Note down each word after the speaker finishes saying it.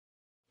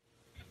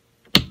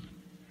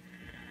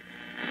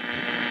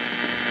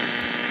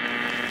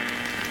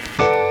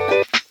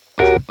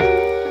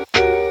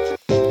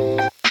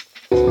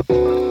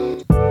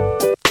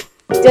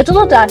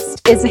Digital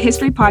Dust is a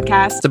history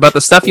podcast. It's about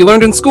the stuff you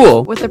learned in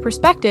school with a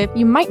perspective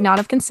you might not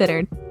have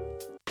considered.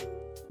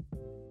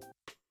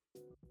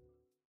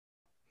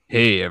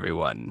 Hey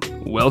everyone,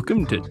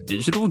 welcome to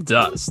Digital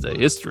Dust, a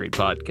history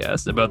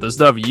podcast about the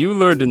stuff you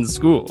learned in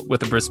school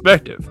with a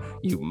perspective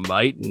you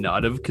might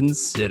not have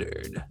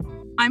considered.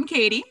 I'm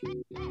Katie.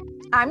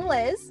 I'm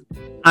Liz.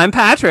 I'm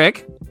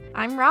Patrick.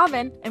 I'm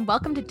Robin, and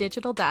welcome to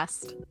Digital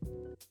Dust.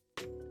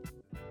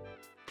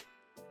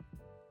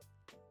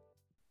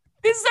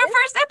 This is our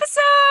first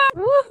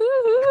episode!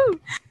 Woohoo!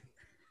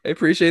 I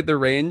appreciate the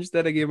range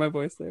that I gave my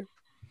voice there.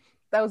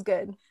 That was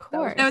good.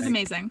 Of That was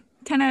amazing.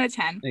 10 out of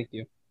 10. Thank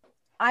you.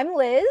 I'm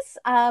Liz.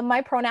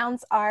 My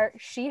pronouns are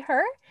she,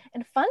 her.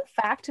 And fun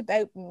fact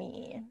about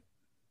me.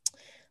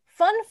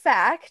 Fun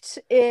fact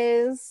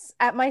is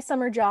at my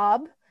summer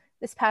job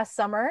this past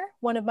summer,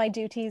 one of my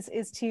duties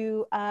is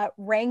to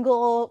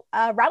wrangle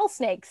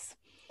rattlesnakes.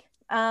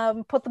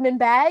 Put them in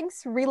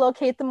bags,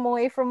 relocate them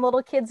away from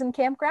little kids in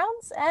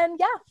campgrounds. And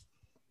yeah,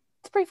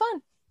 it's pretty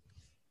fun.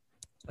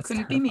 That's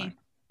Couldn't be me.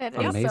 It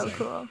Amazing. is so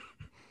cool.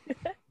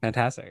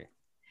 Fantastic.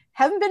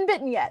 Haven't been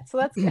bitten yet, so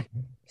that's good.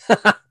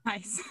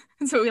 Nice.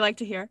 That's what we like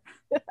to hear.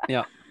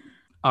 Yeah.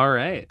 All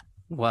right.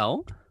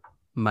 Well,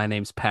 my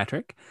name's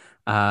Patrick.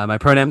 My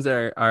pronouns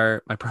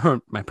are my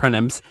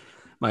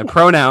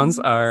pronouns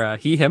are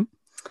he, him.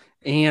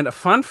 And a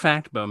fun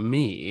fact about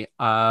me.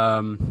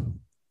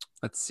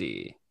 Let's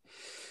see.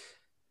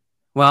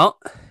 Well,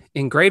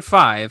 in grade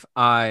 5,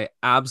 I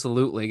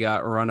absolutely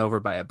got run over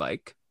by a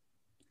bike.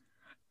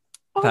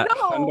 Oh That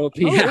no!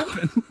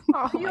 happened.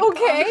 Oh, You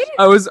okay?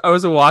 I was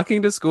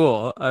walking to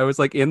school. I was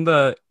like on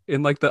the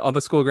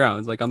school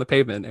grounds, like on the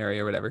pavement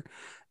area or whatever.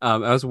 I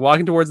was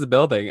walking towards the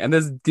building, and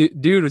this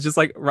dude was just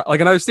like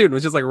another student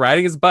was just like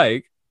riding his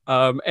bike.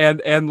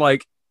 And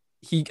like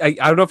I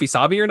don't know if he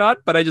saw me or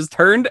not, but I just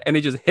turned and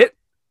he just hit,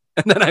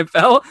 and then I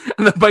fell,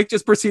 and the bike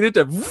just proceeded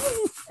to.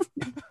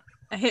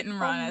 A hit and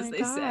run, as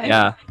they say.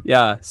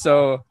 Yeah.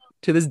 So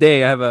to this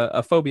day, I have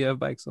a phobia of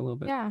bikes a little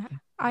bit. Yeah,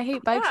 I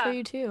hate bikes for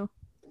you too.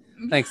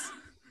 Thanks.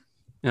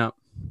 Yeah.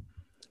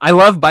 I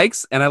love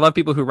bikes and I love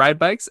people who ride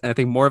bikes, and I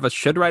think more of us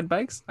should ride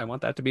bikes. I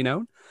want that to be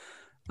known.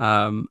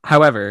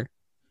 However,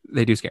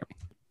 they do scare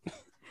me.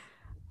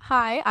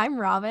 Hi, I'm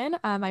Robin.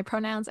 My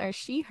pronouns are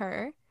she,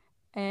 her.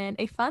 And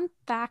a fun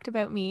fact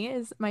about me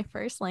is my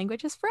first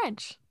language is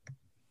French.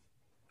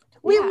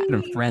 Yeah.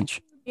 In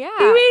French.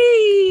 Yeah.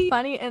 Whee!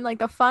 Funny, and like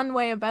the fun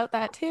way about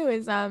that too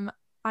is I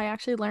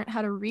actually learned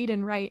how to read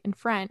and write in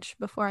French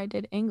before I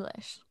did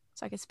English.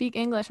 So I could speak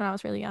English when I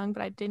was really young,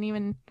 but I didn't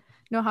even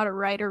know how to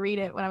write or read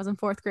it when I was in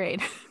 4th grade.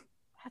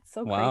 That's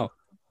so Wow.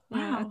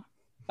 crazy. Wow.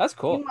 That's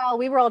cool. Meanwhile,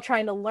 we were all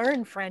trying to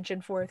learn French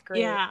in 4th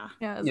grade. Yeah.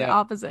 Yeah, it's Yeah. the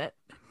opposite.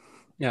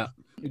 Yeah.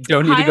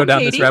 Don't need Hi, to go I'm down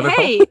Katie. this rabbit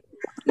hole. Hey,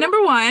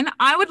 number one,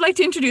 I would like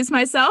to introduce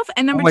myself.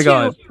 And number Oh my two,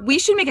 God. we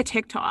should make a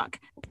TikTok.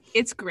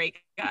 It's great,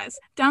 guys.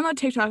 Download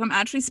TikTok. I'm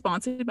actually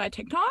sponsored by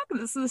TikTok.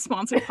 This is a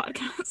sponsored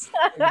podcast.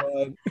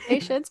 They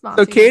should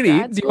sponsor So Katie, you.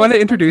 Grad do you school want to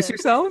is introduce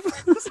expensive.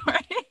 yourself?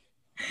 Sorry.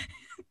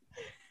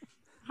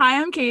 Hi,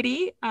 I'm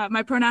Katie.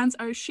 My pronouns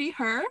are she,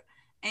 her.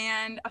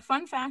 And a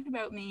fun fact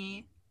about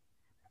me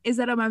is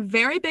that I'm a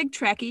very big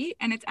Trekkie,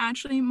 and it's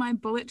actually my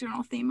bullet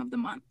journal theme of the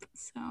month.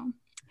 So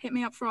hit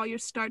me up for all your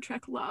Star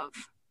Trek love.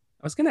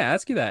 I was going to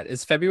ask you that.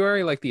 Is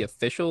February like the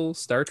official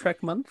Star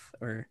Trek month,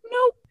 or?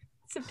 Nope.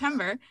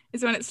 September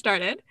is when it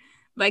started,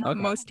 like Okay.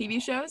 most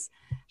TV shows.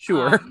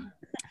 Sure.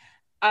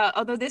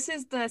 Although this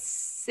is the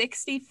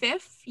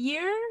 65th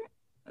year,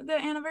 the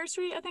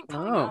anniversary, I think,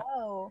 coming up,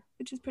 Oh.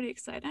 which is pretty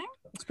exciting.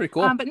 It's pretty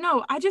cool. But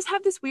no, I just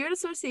have this weird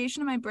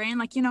association in my brain.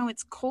 Like,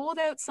 it's cold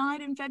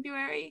outside in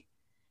February.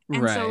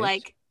 And so,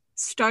 like,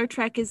 Star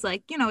Trek is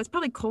like, it's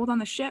probably cold on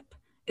the ship.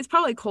 It's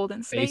probably cold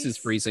in space. Space is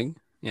freezing.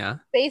 Yeah.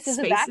 Space is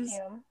a Space is-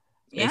 vacuum.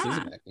 Yeah. Space is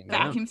a vacuum, yeah.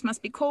 Vacuums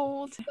must be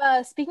cold.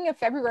 Speaking of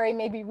February,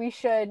 maybe we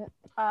should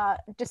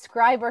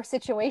describe our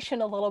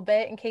situation a little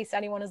bit in case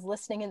anyone is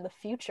listening in the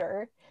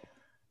future.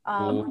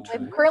 Oh.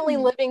 I'm currently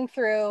living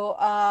through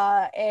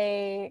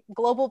a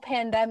global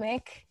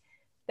pandemic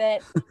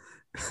that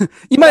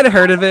You might have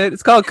heard of it.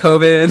 It's called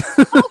COVID.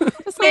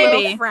 Just a Maybe.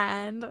 little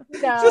friend.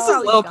 Just this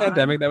Probably little gone.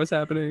 pandemic that was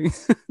happening.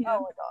 oh my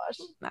gosh.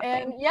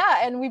 Nothing.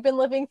 And we've been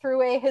living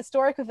through a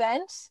historic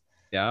event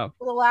Yeah.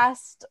 for the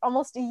last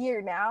almost a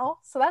year now.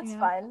 So that's Yeah.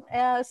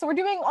 fun. So we're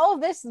doing all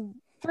of this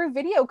through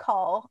video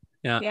call.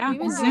 Yeah. Yeah. We've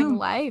been Zoom. doing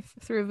life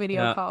through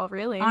video Yeah. call,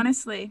 really.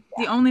 Honestly,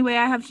 the only way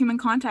I have human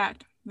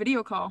contact,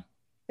 video call.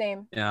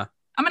 Same. Yeah.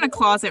 I'm in a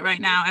closet right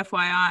now,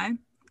 FYI.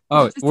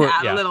 Oh, Just to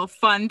add a little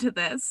fun to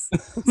this.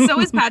 So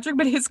is Patrick,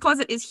 but his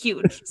closet is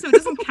huge, so it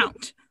doesn't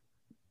count.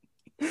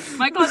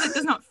 My closet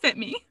does not fit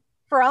me.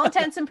 For all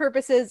intents and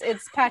purposes,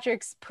 it's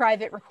Patrick's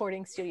private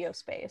recording studio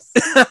space.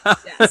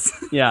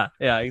 Yes. Yeah,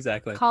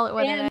 exactly. Call it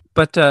what it And- is.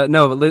 But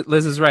no,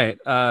 Liz is right.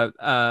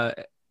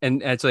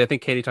 And actually, I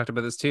think Katie talked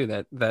about this too.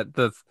 That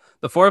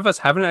the four of us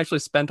haven't actually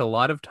spent a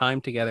lot of time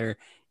together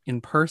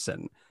in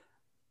person.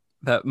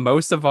 That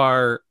most of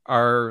our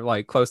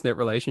like close knit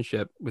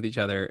relationship with each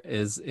other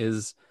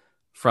is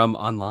from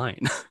online,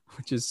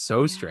 which is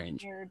so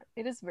strange. Weird.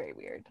 It is very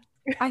weird.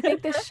 I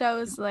think this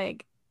shows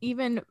like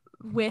even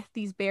with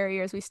these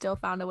barriers, we still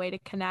found a way to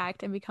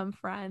connect and become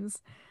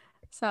friends.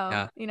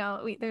 So,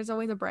 Yeah. there's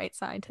always a bright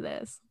side to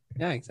this.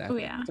 Yeah,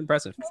 exactly. Oh, yeah. It's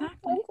impressive.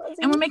 Exactly.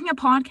 And we're making a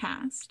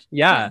podcast.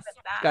 Yeah, With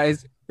that.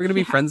 guys, we're gonna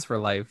be Yeah. friends for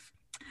life.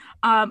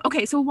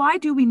 Okay, so why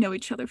do we know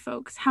each other,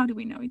 folks? How do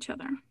we know each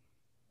other?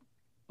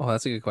 Oh,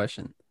 that's a good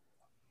question.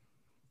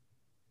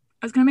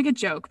 I was gonna make a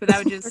joke, but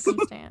that would just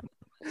Circumstance.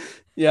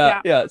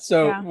 Yeah.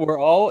 So Yeah. we're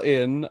all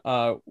in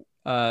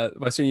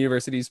Western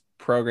University's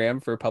program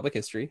for public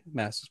history,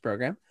 master's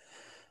program.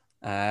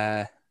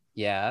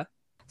 Yeah.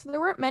 So there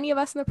weren't many of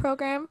us in the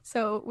program,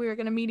 so we were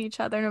gonna meet each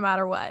other no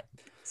matter what.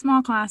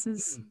 small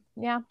classes,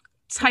 Yeah.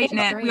 tight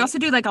knit. We great. also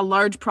do like a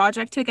large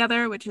project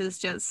together, which is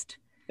just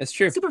It's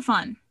true. super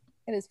fun.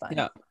 It is fun.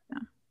 Yeah.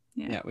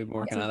 Yeah. Yeah, we've been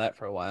working on that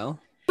for a while.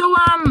 So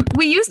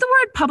we use the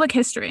word public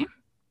history.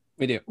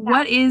 We do.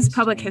 What is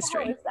public What the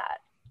hell history? is that?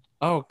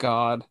 Oh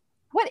God.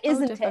 What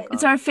isn't it? difficult.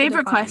 It's our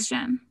favorite define.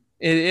 question.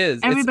 It is.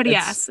 Everybody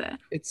it's, asks it.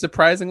 It's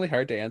surprisingly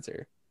hard to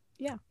answer.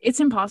 It's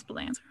impossible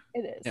to answer.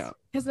 It is. Yeah.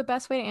 Because the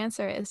best way to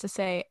answer it is to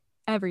say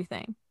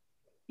everything.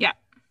 Yeah.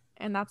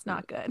 And that's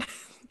not good.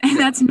 And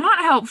that's not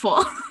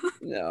helpful.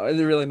 No, it's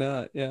really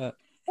not. Yeah.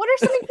 What are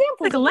some examples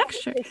Like a of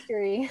lecture.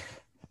 history?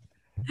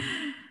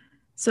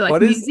 So like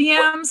What is-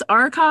 museums,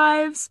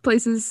 archives,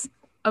 places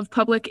of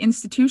public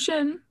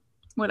institution.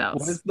 What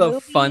else? What is the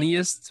Movie?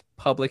 funniest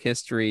public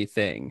history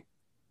thing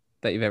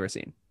that you've ever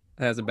seen?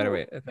 That's a better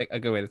way, a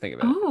good way to think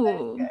of it.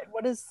 Oh, Good.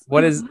 What is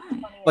What is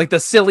what? like the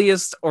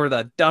silliest or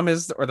the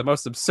dumbest or the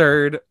most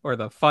absurd or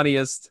the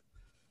funniest?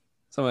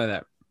 Something like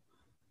that.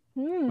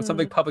 What's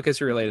something public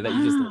history related that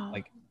you just Wow.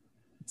 like?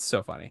 It's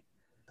so funny.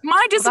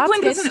 My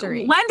discipline that's doesn't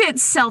history. lend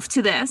itself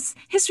to this.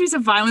 Histories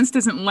of violence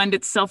doesn't lend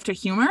itself to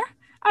humor.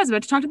 I was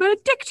about to talk about a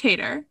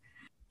dictator.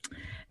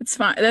 It's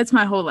fine. That's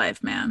my whole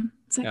life, man.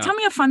 It's like, Yeah. tell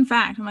me a fun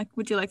fact. I'm like,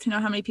 would you like to know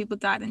how many people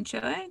died in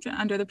Chile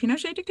under the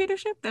Pinochet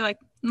dictatorship? They're like,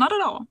 not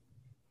at all.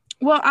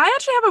 Well, I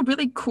actually have a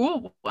really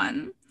cool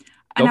one. Go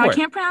And now for I it.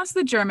 can't pronounce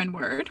the German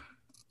word,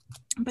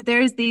 but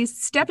there's these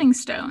stepping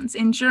stones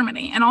in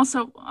Germany and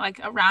also like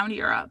around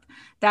Europe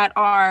that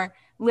are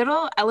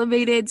little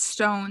elevated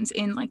stones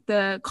in like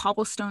the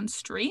cobblestone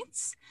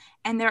streets.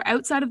 And they're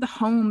outside of the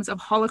homes of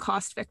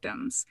Holocaust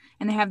victims.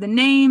 And they have the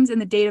names and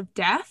the date of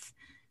death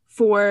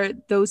for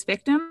those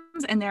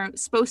victims. And they're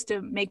supposed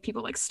to make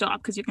people like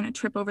stop because you're going to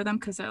trip over them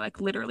because they're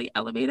like literally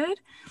elevated.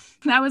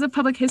 That was a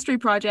public history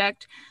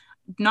project,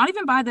 not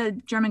even by the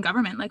German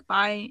government, like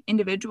by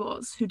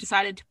individuals who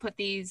decided to put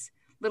these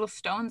little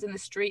stones in the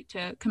street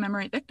to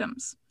commemorate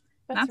victims.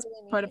 That's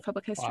really part of neat.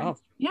 public history. Wow.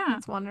 Yeah.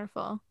 That's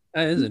wonderful.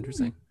 That is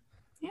interesting.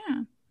 Yeah.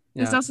 Yeah.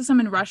 There's also some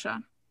in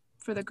Russia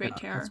for the Great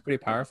Terror. It's pretty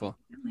powerful.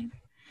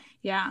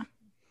 Yeah.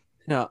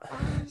 Yeah.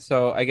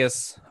 So I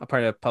guess a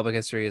part of public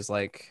history is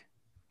like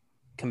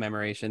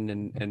commemoration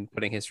and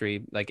putting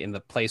history like in the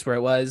place where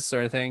it was,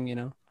 sort of thing, you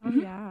know? Oh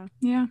Mhm. yeah.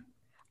 Yeah.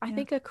 I Yeah.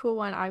 think a cool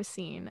one I've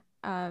seen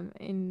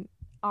in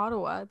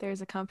Ottawa,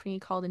 there's a company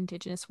called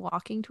Indigenous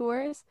Walking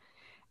Tours,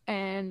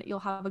 and you'll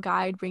have a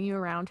guide bring you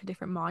around to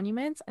different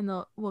monuments, and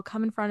we'll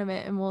come in front of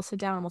it and we'll sit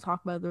down and we'll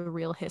talk about the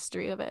real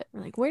history of it.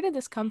 We're like, where did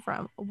this come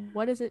from?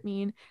 What does it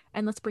mean?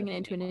 And let's bring it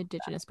into an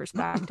Indigenous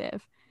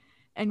perspective.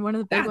 And one of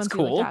the big That's ones we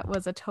cool. looked at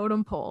was a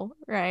totem pole,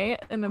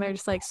 right? And then they're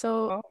just like,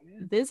 so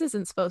this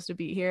isn't supposed to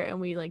be here, and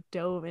we like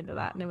dove into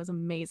that, and it was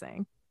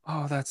amazing.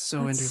 Oh, that's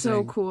so That's interesting.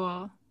 so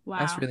cool. Wow.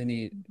 That's really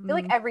neat. I feel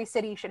like every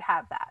city should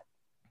have that.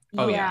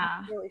 Oh,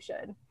 yeah. yeah. Really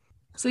should.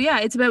 So yeah,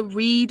 it's about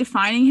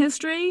redefining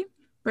history,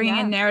 bringing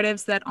Yeah. in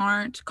narratives that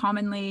aren't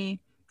commonly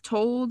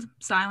told,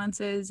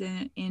 silences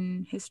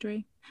in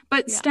history.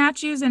 But Yeah.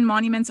 statues and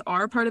monuments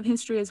are part of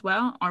history as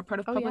well, are part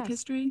of Oh, public yes.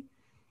 history.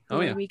 Oh,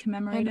 We're yeah.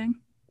 recommemorating.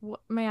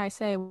 May I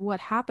say, what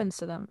happens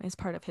to them is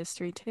part of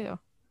history too.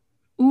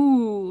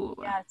 Ooh.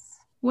 Yes.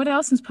 What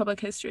else is public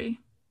history?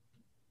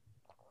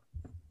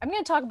 I'm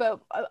going to talk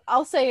about,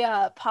 I'll say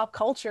pop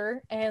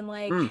culture and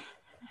like Mm.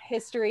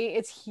 history.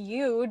 It's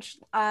huge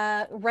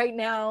right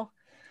now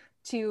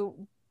to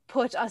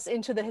put us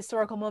into the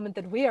historical moment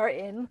that we are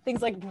in.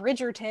 Things like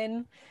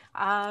Bridgerton,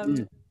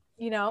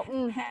 you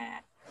know,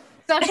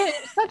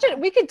 such a,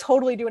 we could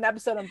totally do an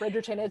episode on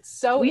Bridgerton. It's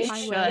so We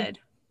interesting, should.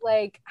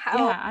 like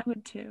how Yeah, I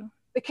would too.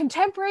 the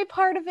contemporary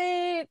part of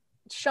it,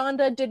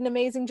 Shonda did an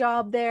amazing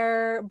job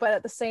there, but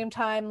at the same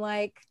time,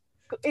 like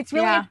it's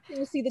really Yeah.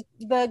 interesting to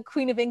see the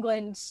Queen of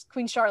England,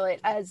 Queen Charlotte,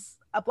 as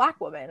a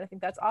Black woman. I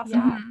think that's awesome.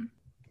 Yeah. Mhm.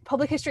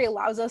 Public history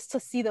allows us to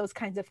see those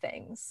kinds of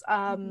things,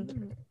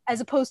 Mhm.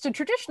 as opposed to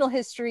traditional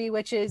history,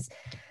 which is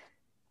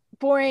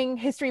boring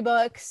history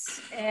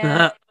books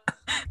and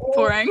old,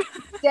 Boring.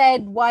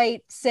 dead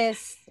white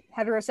cis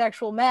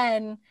heterosexual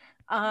men.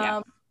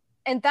 Yeah.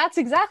 And that's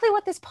exactly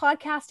what this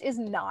podcast is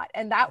not.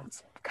 And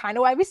that's kind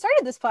of why we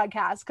started this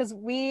podcast, because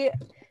we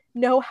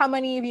know how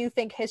many of you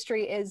think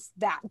history is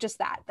that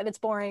it's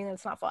boring and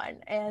it's not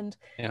fun, and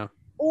Yeah.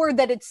 or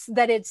that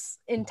it's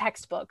in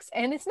textbooks,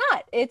 and it's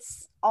not.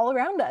 It's all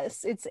around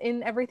us. It's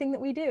in everything that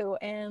we do,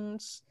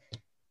 and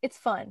it's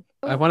fun.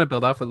 I want to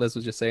build off what Liz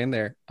was just saying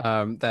there.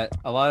 That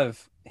a lot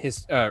of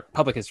his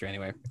public history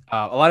anyway,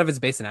 a lot of it's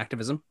based in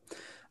activism.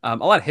 A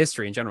lot of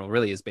history in general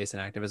really is based in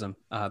activism.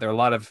 There are a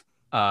lot of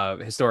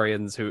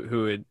historians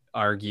who would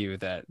argue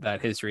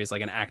that history is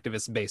like an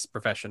activist-based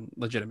profession,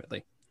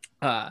 legitimately.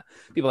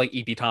 People like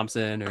E.P.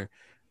 Thompson or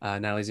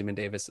Natalie Zeman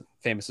Davis,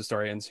 famous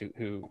historians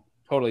who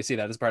totally see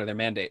that as part of their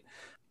mandate.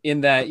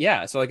 In that,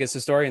 yeah, so like as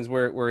historians,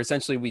 we're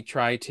essentially, we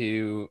try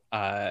to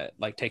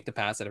like take the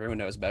past that everyone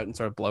knows about and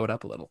sort of blow it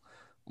up a little.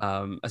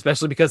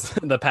 Especially because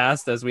the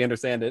past, as we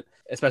understand it,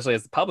 especially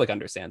as the public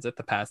understands it,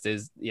 the past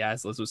is, yeah,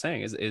 as Liz was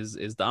saying,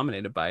 is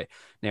dominated by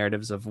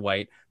narratives of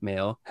white,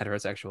 male,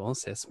 heterosexual,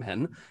 cis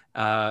men.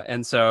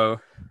 And so,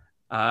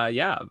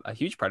 yeah, a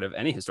huge part of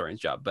any historian's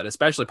job, but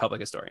especially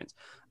public historians,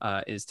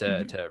 is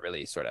to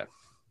really sort of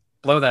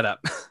blow that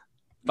up,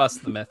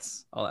 bust the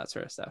myths, all that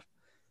sort of stuff,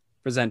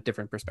 present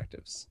different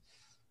perspectives.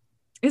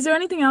 Is there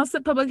anything else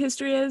that public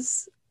history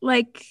is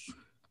like?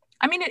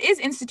 I mean, it is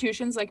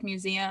institutions like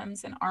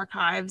museums and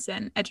archives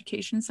and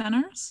education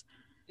centers.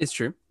 It's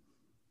true.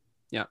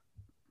 Yeah.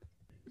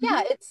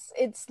 Yeah,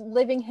 it's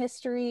living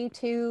history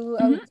too,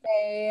 I would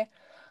say.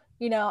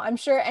 You know, I'm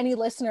sure any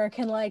listener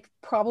can like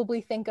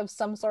probably think of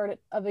some sort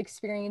of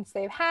experience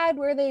they've had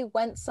where they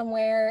went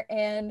somewhere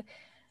and,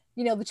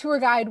 you know, the tour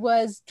guide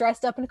was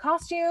dressed up in a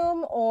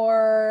costume,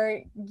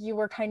 or you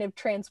were kind of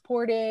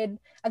transported.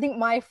 I think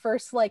my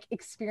first like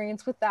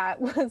experience with that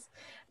was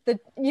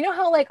you know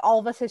how like all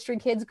of us history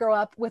kids grow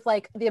up with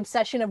like the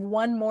obsession of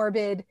one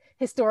morbid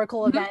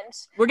historical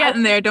event. We're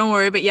getting there, don't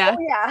worry, but yeah.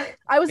 Oh, yeah.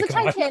 I was a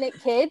Titanic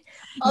kid.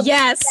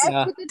 Yes.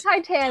 With the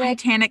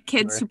Titanic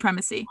kid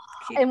supremacy.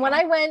 And when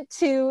I went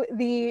to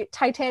the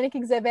Titanic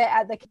exhibit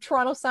at the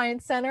Toronto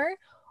Science Center,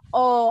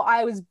 oh,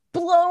 I was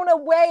blown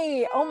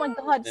away. Oh my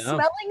God. Yeah.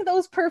 Smelling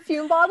those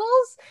perfume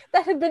bottles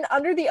that had been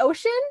under the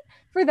ocean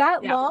for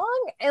that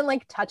long, and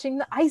like touching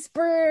the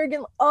iceberg,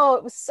 and oh,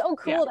 it was so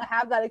cool to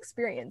have that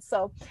experience.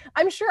 So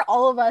I'm sure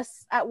all of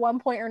us at one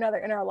point or another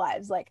in our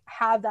lives like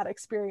have that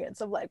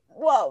experience of like,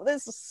 whoa,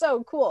 this is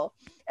so cool.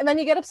 And then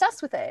you get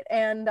obsessed with it.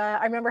 And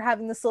I remember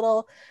having this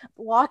little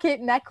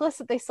locket necklace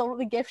that they sold at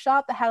the gift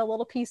shop that had a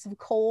little piece of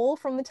coal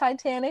from the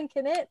Titanic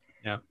in it.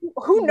 Yeah.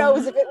 Who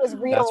knows if it was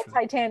real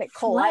Titanic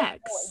coal? I have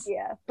no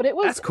idea. But it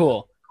was. That's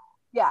cool.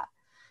 Yeah.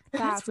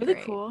 That's really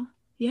cool.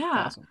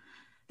 Yeah. Awesome.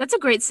 That's a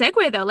great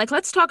segue though. Like,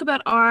 let's talk about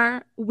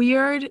our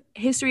weird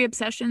history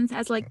obsessions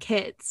as like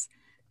kids.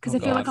 Because I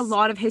feel like a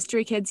lot of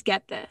history kids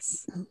get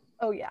this.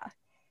 Oh yeah.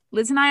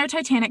 Liz and I are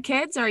Titanic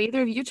kids. Are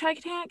either of you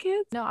Titanic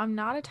kids? No, I'm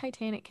not a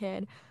Titanic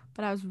kid,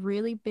 but I was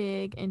really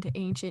big into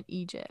ancient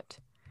Egypt.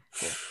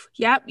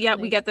 Yep,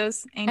 we get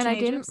those ancient. And I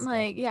Egypts. didn't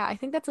like, I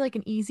think that's like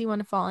an easy one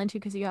to fall into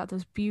because you got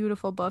those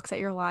beautiful books at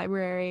your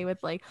library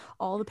with like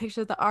all the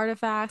pictures of the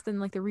artifacts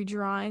and like the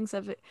redrawings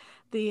of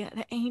the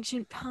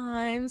ancient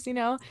times, you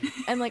know.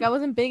 And like I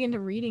wasn't big into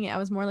reading it. I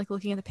was more like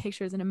looking at the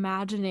pictures and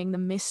imagining the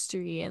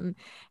mystery and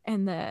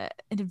the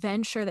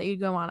adventure that you'd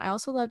go on. I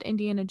also loved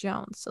Indiana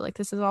Jones, so like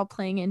this is all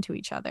playing into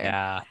each other.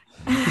 Yeah.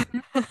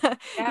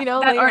 You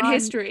know, that art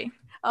history.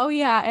 Oh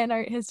yeah, and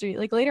art history.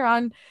 Like later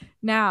on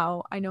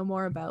now, I know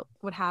more about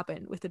what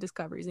happened with the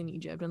discoveries in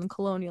Egypt and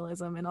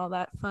colonialism and all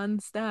that fun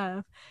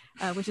stuff,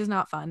 which is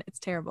not fun. It's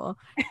terrible.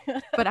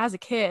 But as a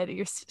kid,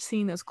 you're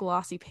seeing those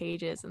glossy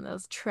pages and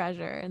those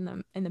treasure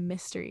and the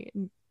mystery.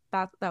 And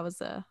that was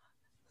the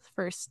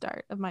first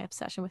start of my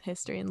obsession with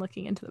history and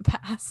looking into the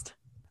past.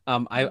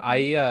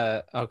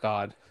 I oh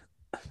God,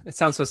 it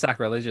sounds so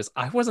sacrilegious.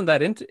 I wasn't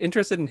that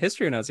interested in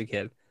history when I was a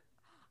kid.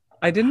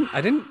 I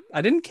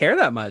didn't care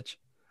that much.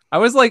 I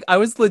was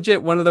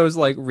legit one of those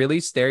like really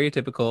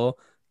stereotypical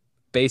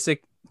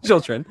basic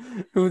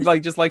children who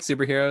like just like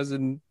superheroes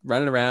and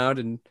running around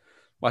and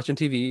watching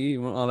TV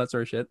and all that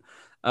sort of shit.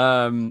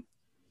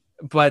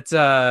 But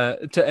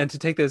to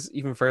take this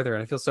even further,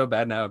 and I feel so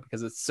bad now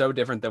because it's so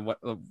different than what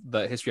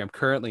the history I'm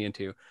currently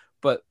into.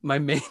 But my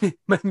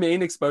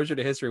main exposure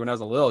to history when I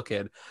was a little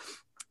kid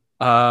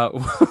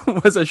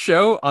was a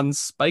show on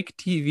Spike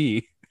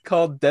TV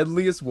called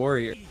Deadliest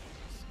Warrior.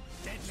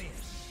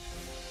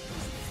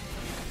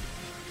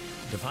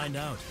 To find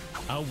out,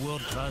 our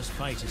world-class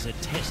fighters are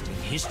testing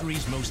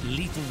history's most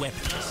lethal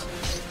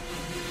weapons.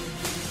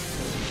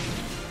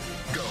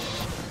 Go.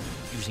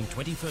 Using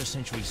 21st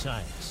century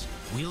science,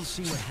 we'll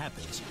see what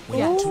happens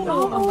when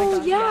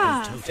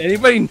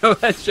Anybody know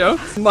that show?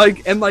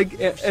 And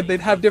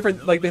they'd have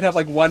different, like they'd have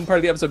like one part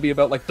of the episode be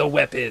about like the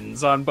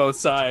weapons on both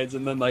sides,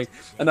 and then like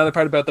another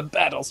part about the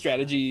battle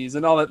strategies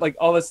and all that, like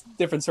all this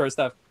different sort of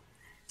stuff.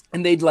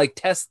 And they'd like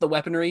test the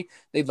weaponry.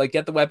 They'd like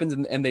get the weapons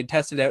and they'd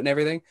test it out and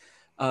everything.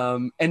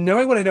 And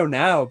knowing what I know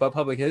now about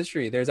public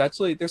history, there's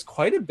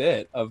quite a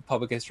bit of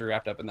public history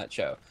wrapped up in that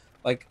show.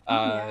 Like,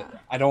 I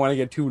don't want to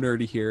get too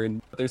nerdy here,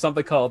 but there's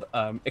something called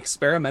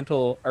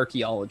experimental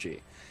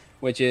archaeology,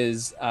 which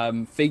is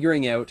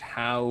figuring out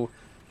how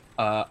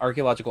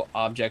archaeological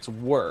objects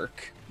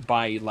work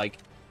by like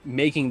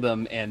making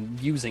them and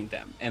using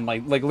them, and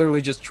like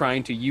literally just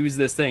trying to use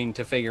this thing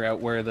to figure out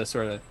where the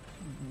sort of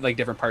like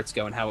different parts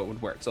go and how it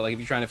would work. So like if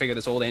you're trying to figure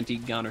this old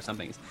antique gun or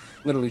something, it's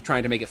literally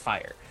trying to make it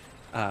fire.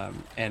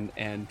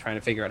 and trying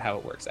to figure out how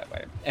it works that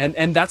way.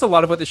 And that's a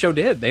lot of what the show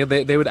did. They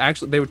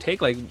would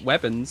take like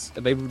weapons,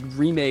 they would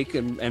remake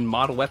and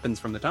model weapons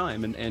from the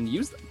time and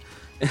use them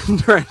and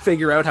try and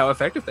figure out how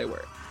effective they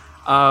were.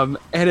 And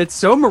it's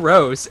so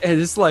morose,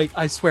 and it's like,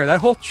 I swear that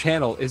whole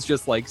channel is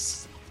just like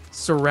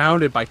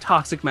surrounded by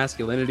toxic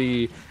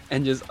masculinity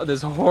and just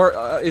this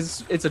horror.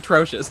 It's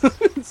atrocious.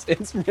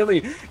 it's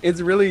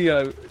really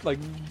like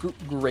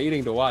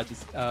grating to watch.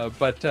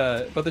 But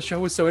the show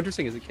was so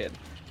interesting as a kid.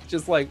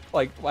 Just like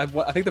I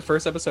think the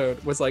first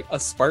episode was like a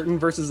Spartan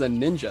versus a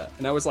ninja,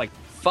 and I was like,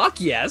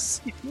 fuck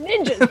yes,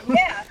 Ninjas,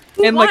 yeah.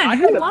 and like I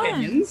had Who won?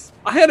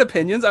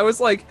 opinions. I was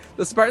like,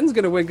 the Spartan's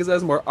gonna win because it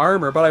has more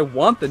armor, but I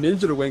want the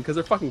ninja to win because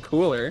they're fucking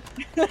cooler.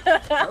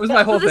 That was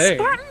my whole But the thing.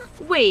 Spartan.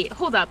 Wait,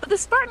 hold up. But the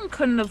Spartan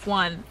couldn't have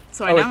won.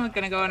 So Oh, now I'm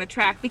gonna go on a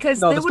track because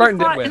No, they the would have Spartan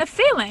did fought win. in a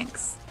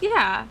phalanx.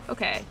 Yeah.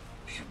 Okay.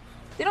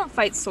 They don't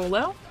fight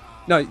solo.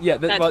 No, yeah,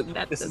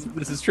 That this doesn't-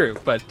 is true,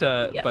 but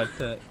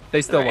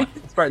they still Sorry. won.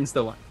 The Spartans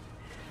still won.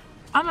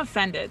 I'm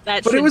offended.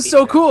 That. But it shouldn't was be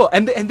so true. cool,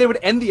 and they would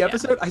end the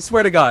episode. I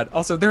swear to God.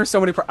 Also, there are so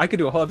many. I could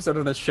do a whole episode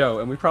on this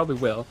show, and we probably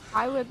will.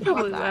 I would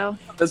Probably love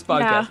that. will. This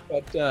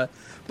podcast,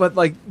 but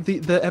like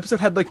the episode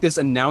had like this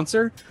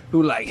announcer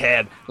who like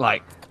had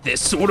like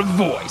this sort of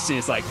voice, and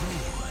it's like,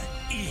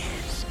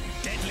 Is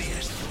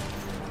deadliest.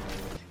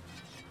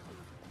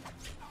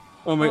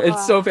 oh my,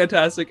 it's so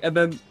fantastic. And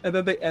then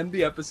they end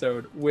the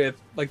episode with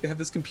like they have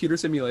this computer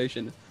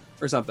simulation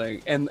or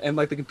something, and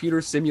like the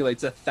computer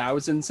simulates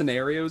 1,000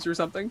 scenarios or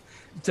something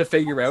to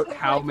figure out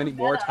how many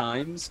more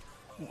times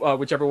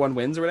whichever one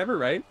wins or whatever,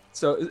 right?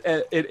 So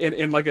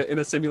in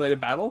a simulated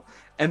battle,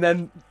 and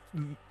then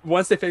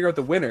once they figure out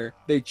the winner,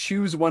 they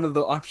choose one of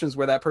the options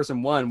where that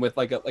person won with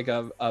like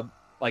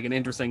an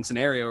interesting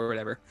scenario or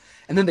whatever,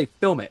 and then they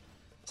film it.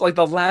 So like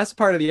the last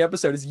part of the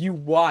episode is you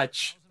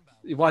watch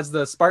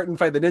the Spartan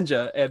fight the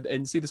ninja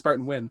and see the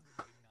Spartan win.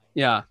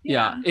 Yeah.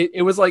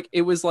 It was like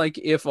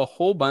if a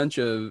whole bunch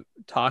of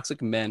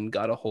toxic men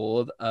got a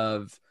hold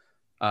of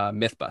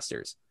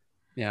Mythbusters.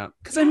 Yeah,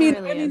 because I mean,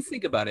 really is.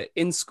 think about it.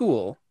 In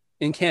school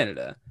in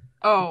Canada,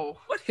 Oh.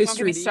 what Don't get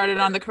history? me do you started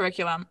learn? on the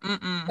curriculum.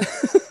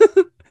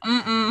 Mm-mm.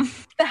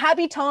 Mm-mm. The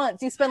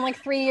habitants. You spend like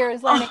 3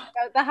 years learning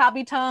about the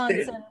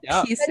habitants. And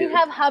Yeah. Pea then you soup.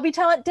 have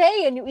habitant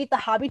day and you eat the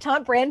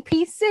habitant brand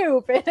pea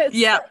soup. And it's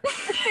Yeah.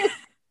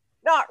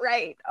 not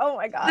right. Oh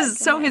my God. This is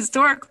so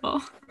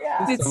historical.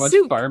 Yeah. It's So much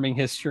soup. farming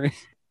history.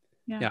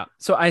 Yeah.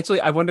 So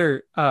I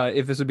wonder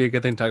if this would be a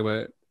good thing to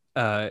talk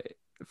about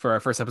for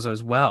our first episode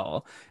as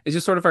well. Is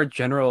just sort of our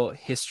general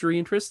history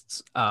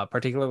interests,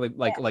 particularly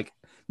like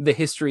the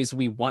histories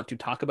we want to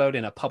talk about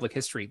in a public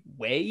history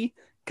way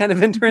kind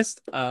of interest.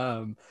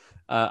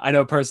 I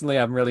know personally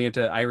I'm really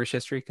into Irish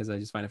history because I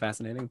just find it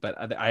fascinating, but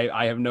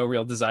I have no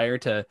real desire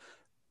to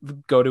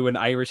go to an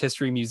Irish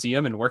history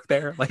museum and work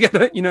there. Like,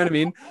 you know what I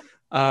mean?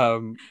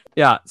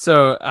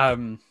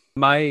 So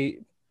my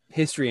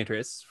history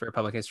interests for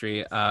public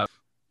history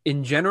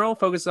in general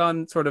focus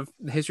on sort of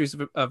the histories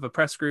of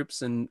oppressed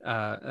groups and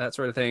that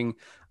sort of thing.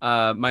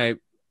 My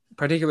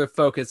particular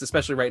focus,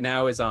 especially right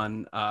now, is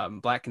on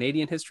Black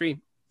Canadian history,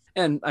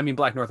 and I mean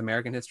Black North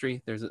American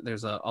history.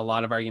 There's a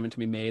lot of argument to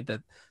be made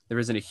that there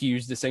isn't a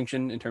huge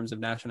distinction in terms of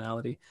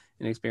nationality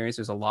and experience.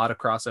 There's a lot of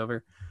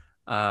crossover,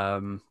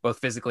 both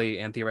physically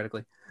and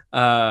theoretically.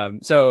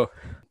 So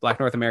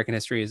Black North American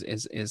history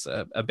is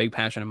a big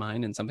passion of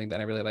mine and something that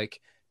I really like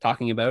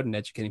talking about and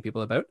educating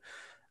people about.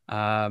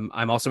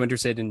 I'm also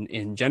interested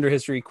in gender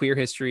history, queer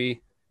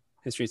history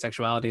of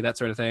sexuality, that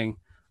sort of thing.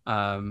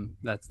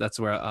 That's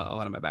where a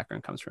lot of my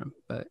background comes from.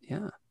 But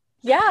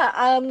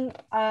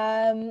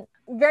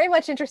Very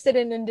much interested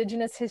in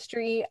Indigenous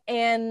history,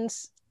 and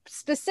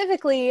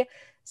specifically,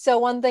 so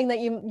one thing that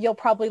you'll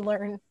probably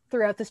learn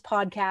throughout this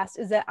podcast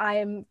is that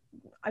I'm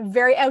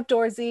very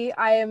outdoorsy.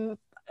 I am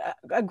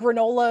a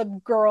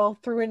granola girl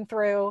through and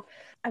through.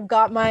 I've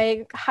got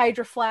my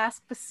Hydro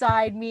Flask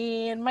beside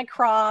me and my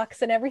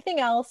Crocs and everything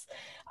else.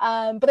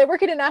 But I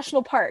work at a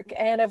national park,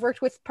 and I've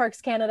worked with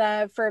Parks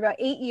Canada for about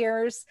 8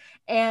 years.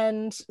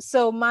 And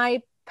so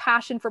my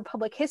passion for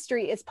public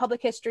history is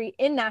public history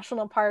in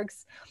national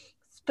parks,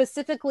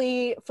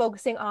 specifically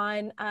focusing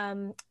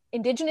on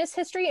Indigenous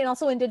history and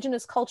also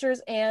Indigenous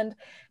cultures and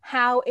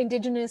how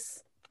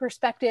Indigenous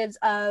perspectives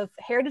of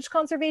heritage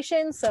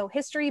conservation, so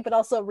history, but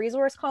also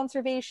resource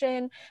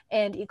conservation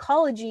and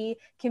ecology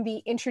can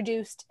be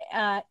introduced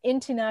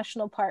into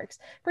national parks,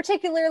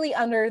 particularly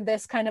under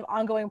this kind of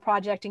ongoing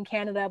project in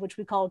Canada, which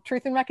we call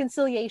Truth and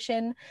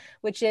Reconciliation,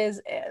 which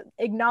is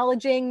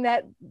acknowledging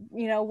that,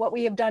 you know, what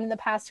we have done in the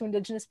past to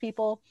Indigenous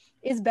people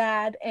is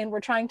bad and we're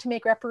trying to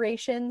make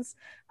reparations.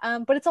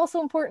 But it's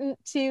also important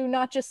to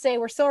not just say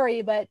we're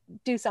sorry, but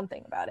do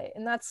something about it.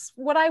 And that's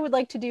what I would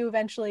like to do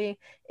eventually,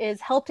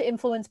 is help to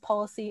influence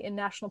policy in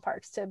national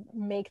parks to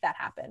make that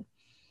happen.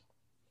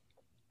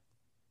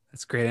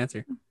 that's a great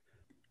answer.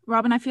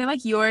 Robin, I feel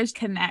like yours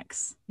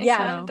connects. It Yeah.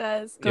 kind of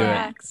does. Do Go it.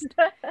 next.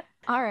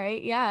 All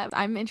right. Yeah.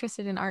 I'm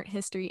interested in art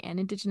history and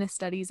Indigenous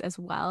studies as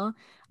well.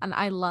 And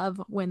I love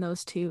when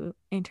those two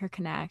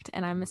interconnect.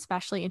 And I'm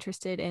especially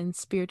interested in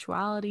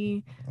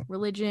spirituality,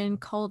 religion,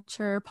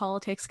 culture,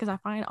 politics, because I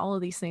find all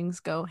of these things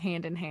go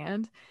hand in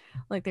hand.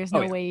 Like there's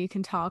no way you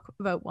can talk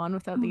about one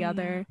without the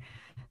other.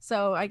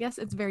 So I guess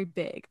it's very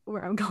big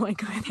where I'm going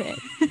with it.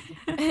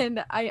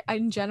 And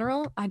in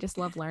general, I just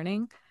love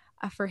learning.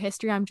 For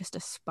history, I'm just a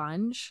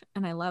sponge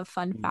and I love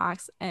fun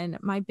facts. And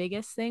my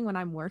biggest thing when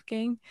I'm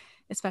working,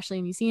 especially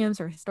in museums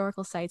or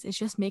historical sites, is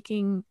just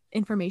making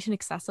information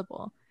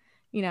accessible.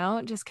 You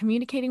know, just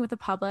communicating with the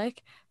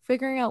public,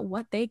 figuring out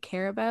what they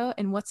care about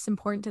and what's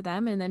important to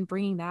them, and then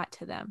bringing that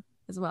to them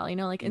as well, you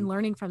know, like and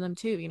learning from them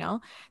too. You know,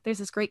 there's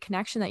this great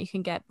connection that you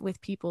can get with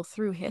people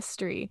through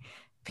history.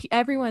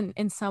 Everyone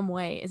in some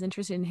way is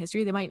interested in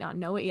history. They might not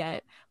know it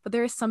yet, but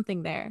there is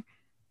something there.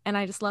 And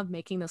I just love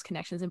making those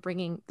connections and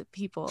bringing the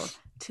people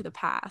to the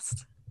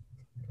past.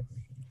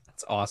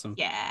 That's awesome.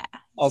 Yeah.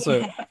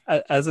 Also,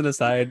 as an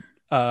aside,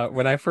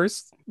 when I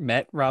first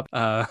met Rob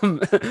over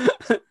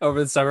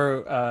the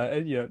summer,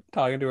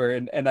 talking to her,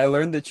 and I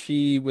learned that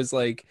she was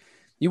like,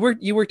 you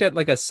worked at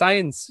like a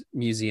science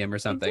museum or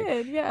something. I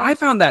did, yeah. I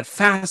found that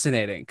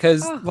fascinating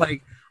because Oh.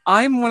 like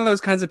I'm one of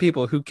those kinds of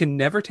people who can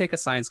never take a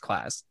science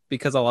class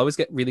because I'll always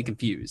get really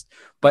confused.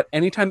 But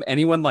anytime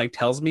anyone like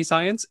tells me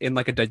science in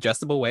like a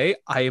digestible way,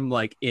 I am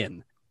like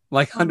in.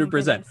 Like Oh my 100%.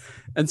 goodness.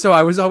 And so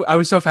I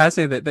was so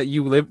fascinated that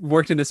you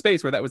worked in a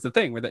space where that was the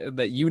thing, where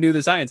that you knew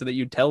the science and that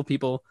you tell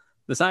people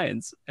the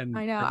science. And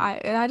I know.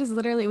 That is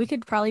literally, we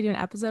could probably do an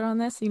episode on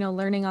this, you know,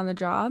 learning on the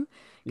job.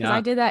 Because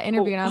I did that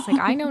interview and I was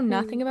like, I know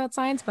nothing about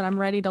science, but I'm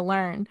ready to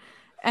learn.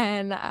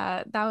 And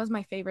that was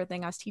my favorite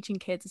thing. I was teaching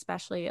kids,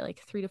 especially like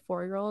 3 to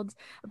 4 year olds,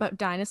 about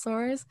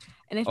dinosaurs.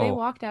 And if they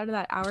walked out of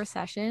that hour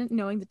session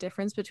knowing the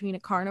difference between a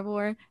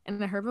carnivore and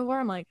a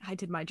herbivore, I'm like, I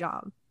did my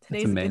job.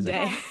 Today's a good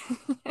day.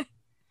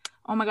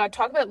 Oh my God,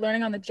 talk about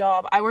learning on the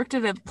job. I worked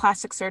at a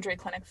plastic surgery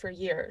clinic for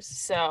years.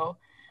 So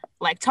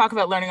like talk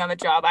about learning on the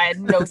job. I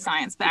had no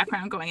science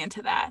background going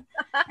into that.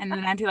 And then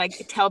I had to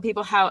like tell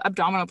people how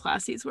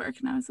abdominoplasties work.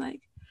 And I was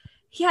like,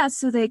 yeah,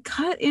 so they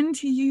cut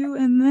into you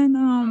and then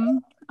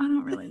I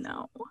don't really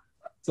know.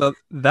 So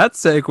that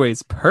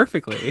segues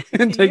perfectly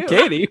into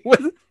Katie.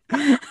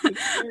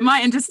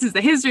 My interest is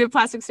the history of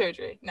plastic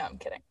surgery. No, I'm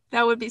kidding.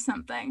 That would be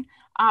something.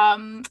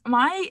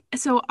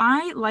 So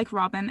I, like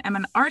Robin, am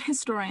an art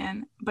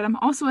historian, but I'm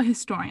also a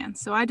historian.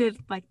 So I did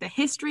like the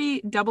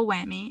history double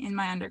whammy in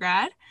my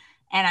undergrad,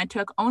 and I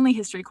took only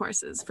history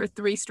courses for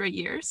 3 straight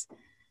years.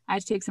 I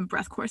had to take some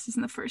breath courses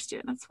in the first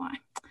year. That's why.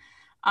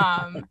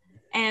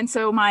 And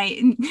so my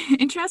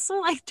interests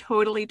are like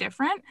totally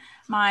different.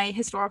 My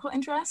historical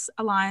interests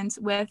aligns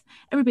with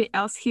everybody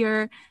else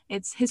here.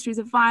 It's histories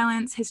of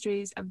violence,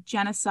 histories of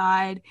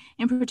genocide.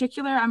 In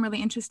particular, I'm really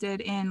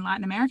interested in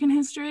Latin American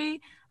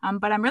history,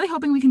 but I'm really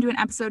hoping we can do an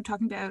episode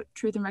talking about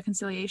Truth and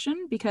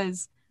Reconciliation,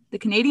 because the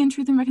Canadian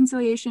Truth and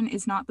Reconciliation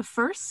is not the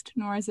first,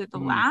 nor is it the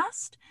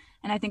last.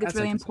 And I think it's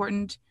really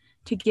important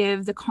to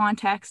give the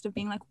context of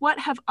being like, what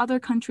have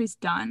other countries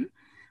done?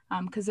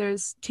 Because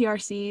there's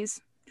TRCs,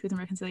 Truth and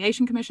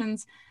Reconciliation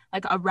Commissions,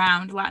 like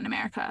around Latin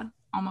America.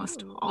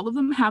 Almost all of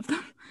them have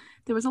them.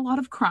 There was a lot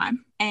of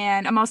crime.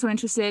 And I'm also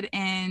interested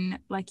in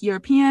like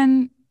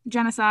European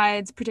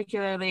genocides,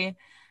 particularly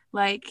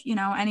like, you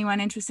know,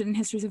 anyone interested in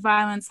histories of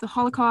violence, the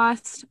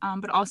Holocaust,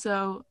 but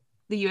also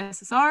the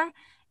USSR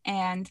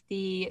and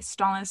the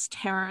Stalinist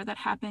terror that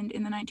happened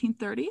in the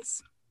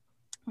 1930s,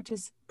 which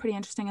is pretty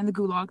interesting, and the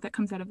Gulag that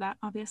comes out of that,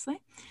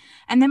 obviously.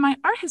 And then my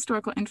art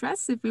historical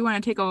interests, if we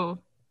want to take a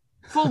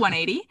full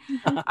 180,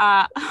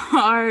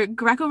 are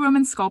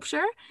Greco-Roman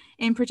sculpture,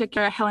 in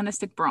particular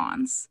Hellenistic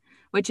bronze,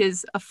 which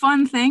is a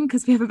fun thing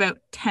because we have about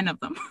 10 of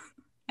them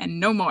and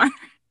no more.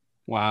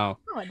 Wow.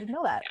 Oh, I didn't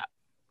know that.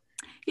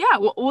 Yeah,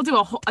 we'll do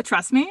a whole,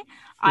 trust me,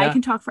 I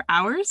can talk for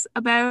hours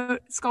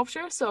about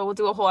sculpture. So we'll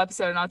do a whole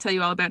episode and I'll tell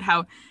you all about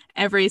how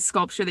every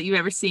sculpture that you've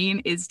ever seen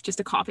is just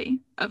a copy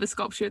of a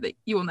sculpture that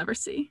you will never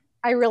see.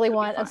 I really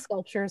want a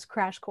sculptures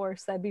crash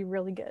course. That'd be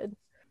really good.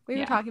 We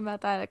were talking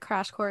about that, a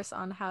crash course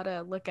on how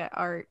to look at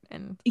art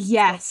and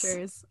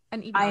sculptures.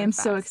 And even I am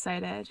so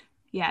excited.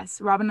 Yes,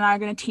 Robin and I are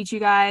going to teach you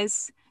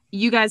guys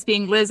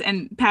being Liz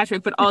and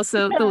Patrick, but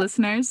also the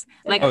listeners,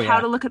 like how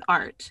to look at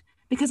art.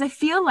 Because I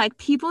feel like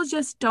people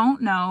just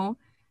don't know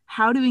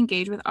how to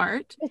engage with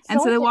art.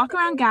 So they walk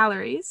around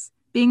galleries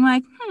being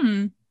like,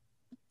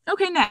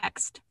 okay,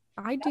 next.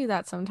 I do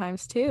that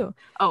sometimes too.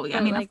 Oh, yeah.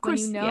 I mean, like, of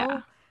course,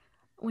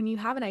 when you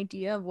have an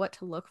idea of what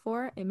to look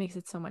for, it makes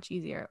it so much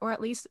easier. Or at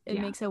least it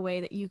makes a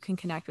way that you can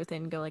connect with it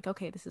and go like,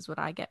 okay, this is what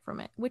I get from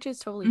it, which is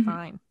totally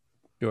fine.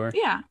 Sure.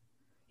 Yeah.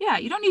 Yeah.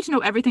 You don't need to know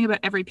everything about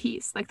every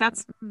piece. Like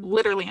that's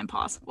literally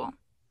impossible.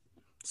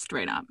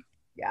 Straight up.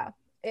 Yeah.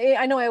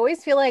 I know. I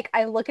always feel like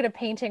I look at a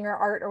painting or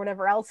art or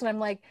whatever else and I'm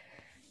like,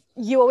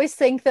 you always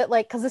think that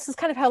like, because this is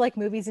kind of how like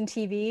movies and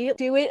TV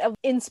do it, of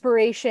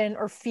inspiration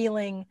or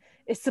feeling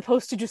is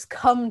supposed to just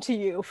come to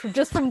you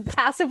from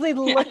passively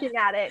looking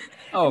at it.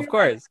 Oh, of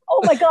course.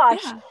 Oh my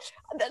gosh. Yeah.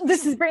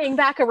 This is bringing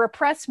back a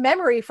repressed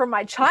memory from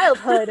my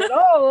childhood. And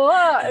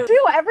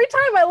every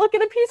time I look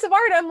at a piece of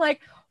art, I'm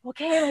like,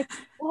 okay, like,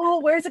 oh,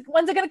 when's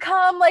it gonna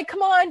come? Like,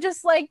 come on,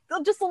 just a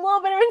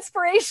little bit of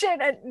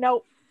inspiration. And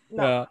no,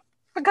 Yeah.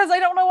 because I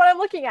don't know what I'm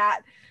looking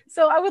at.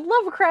 So I would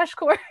love a crash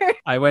course.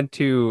 I went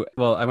to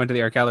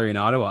the art gallery in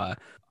Ottawa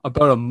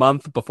about a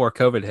month before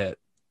COVID hit,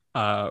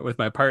 with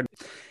my partner.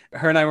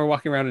 Her and I were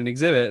walking around an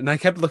exhibit, and I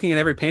kept looking at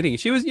every painting.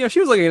 She was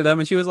looking at them,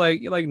 and she was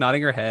like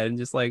nodding her head and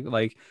just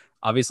like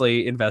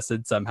obviously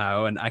invested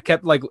somehow. And I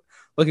kept like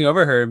looking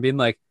over her and being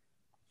like,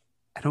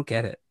 I don't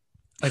get it.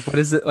 Like, what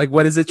is it? Like,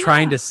 what is it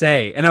trying to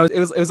say? And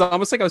it was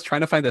almost like I was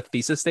trying to find the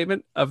thesis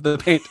statement of the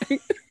painting,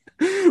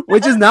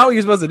 which is not what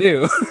you're supposed to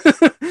do.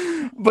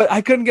 But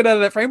I couldn't get out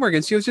of that framework.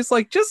 And she was just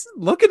like, just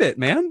look at it,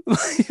 man.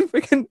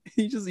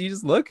 You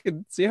just look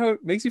and see how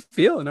it makes you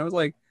feel. And I was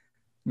like,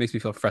 it makes me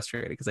feel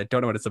frustrated because I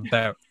don't know what it's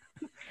about.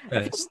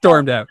 And it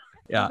stormed out.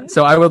 Yeah.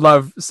 So I would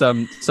love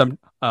some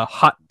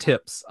hot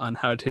tips on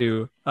how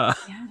to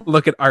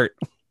look at art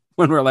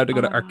when we're allowed to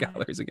go to art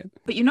galleries again.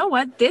 But you know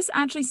what? This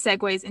actually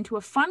segues into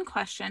a fun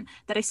question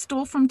that I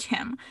stole from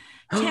Tim.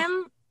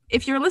 Tim,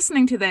 if you're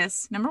listening to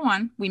this, number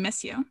one, we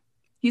miss you.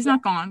 He's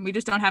not gone. We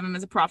just don't have him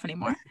as a prof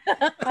anymore.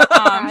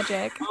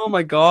 Tragic. Oh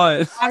my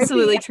God.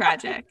 Absolutely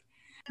tragic.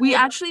 We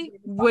actually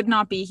would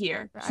not be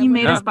here. He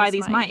made us buy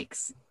these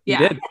mics. He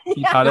did.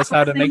 He taught us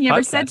how to make podcasts. He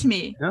ever said to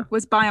me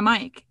was buy a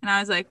mic. And I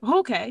was like,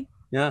 okay.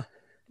 Yeah.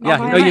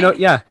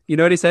 Yeah. You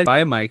know what he said? Buy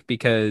a mic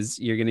because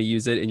you're going to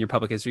use it in your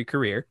public history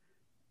career.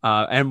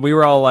 And we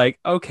were all like,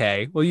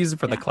 okay, we'll use it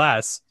for the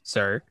class,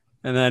 sir.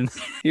 And then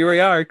here we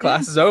are,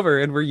 class is over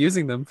and we're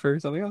using them for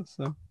something else.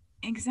 So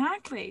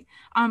exactly.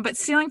 But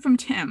stealing from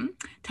Tim,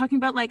 talking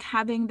about like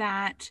having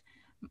that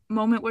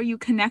moment where you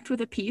connect with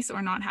a piece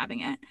or not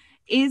having it.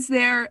 Is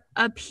there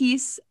a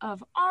piece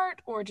of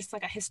art or just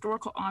like a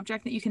historical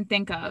object that you can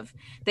think of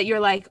that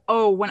you're like,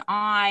 oh, when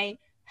I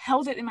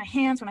held it in my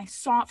hands, when I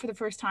saw it for the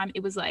first time,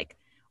 it was like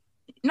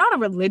not a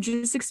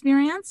religious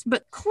experience,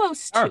 but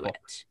close to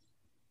it.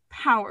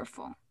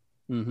 Powerful.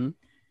 Mm-hmm.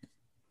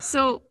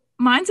 So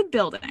mine's a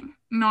building,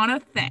 not a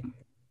thing.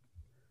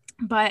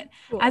 But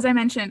as I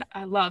mentioned,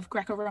 I love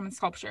Greco-Roman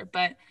sculpture.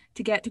 But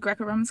to get to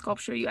Greco-Roman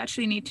sculpture, you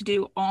actually need to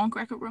do all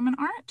Greco-Roman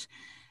art.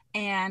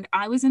 And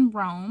I was in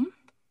Rome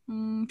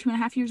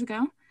 2.5 years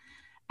ago,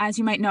 as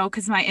you might know,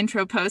 because my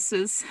intro post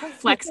is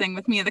flexing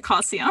with me at the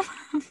Colosseum.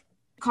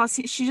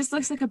 She just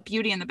looks like a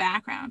beauty in the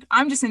background.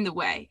 I'm just in the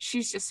way.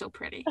 She's just so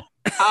pretty.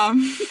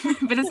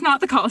 But it's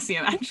not the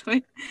Colosseum,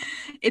 actually.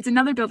 It's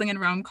another building in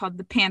Rome called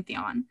the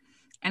Pantheon.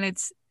 And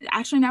it's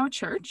actually now a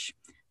church.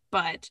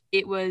 But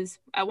it was,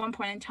 at one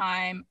point in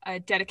time, a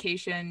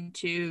dedication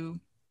to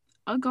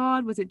a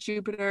god. Was it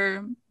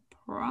Jupiter?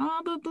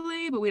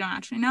 Probably, but we don't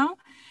actually know.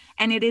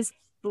 And it is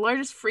the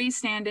largest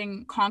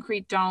freestanding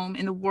concrete dome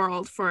in the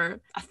world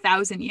for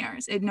 1,000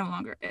 years. It no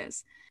longer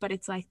is. But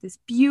it's like this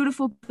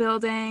beautiful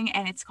building,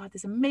 and it's got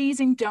this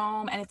amazing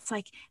dome. And it's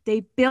like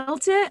they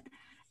built it,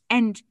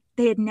 and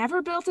they had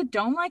never built a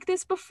dome like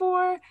this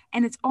before,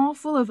 and it's all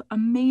full of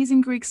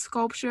amazing Greek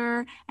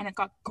sculpture, and it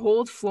got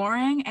gold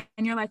flooring,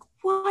 and you're like,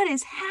 what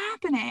is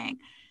happening?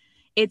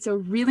 It's a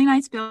really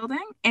nice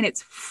building, and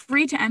it's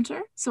free to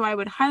enter, so I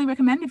would highly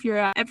recommend if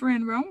you're ever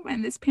in Rome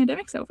when this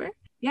pandemic's over.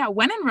 Yeah,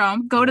 when in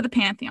Rome, go to the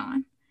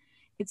Pantheon.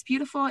 It's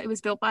beautiful. It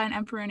was built by an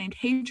emperor named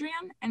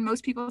Hadrian, and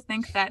most people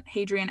think that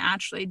Hadrian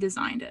actually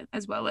designed it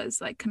as well as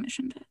like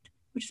commissioned it,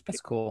 which is that's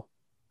cool.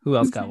 Who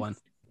else got one?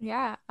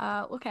 Yeah.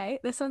 Okay.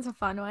 This one's a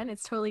fun one.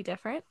 It's totally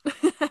different.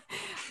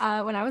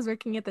 When I was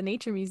working at the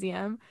Nature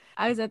Museum,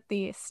 I was at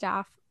the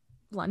staff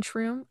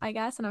lunchroom, I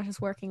guess, and I was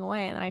just working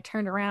away. And then I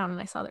turned around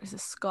and I saw there's a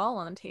skull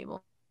on the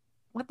table.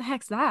 What the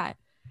heck's that?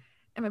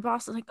 And my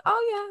boss was like,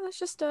 "Oh yeah, that's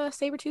just a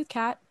saber-toothed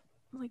cat."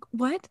 I'm like,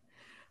 "What?"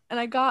 And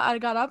I got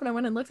up and I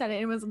went and looked at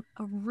it. And it was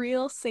a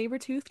real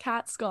saber-toothed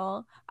cat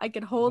skull. I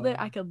could hold it.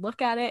 I could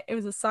look at it. It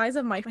was the size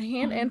of my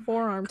hand and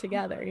forearm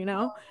together, you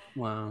know?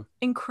 Wow.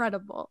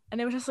 Incredible. And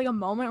it was just like a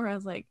moment where I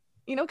was like,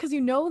 you know, because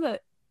you know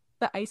that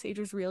the Ice Age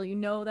was real. You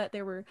know that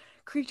there were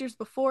creatures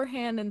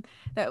beforehand and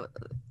that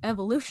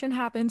evolution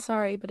happened.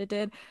 Sorry, but it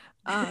did.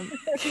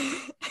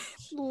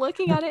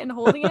 Looking at it and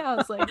holding it, I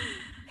was like,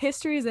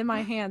 history is in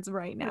my hands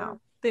right now.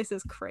 This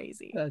is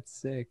crazy. That's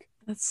sick.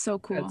 That's so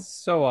cool. That's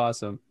so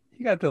awesome.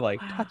 You got to like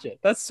touch it.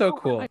 That's so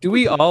cool. Do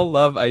we all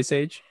love Ice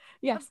Age?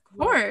 Yes, of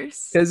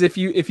course. Because if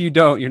you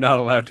don't, you're not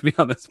allowed to be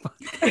on this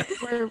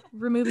podcast. We're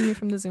removing you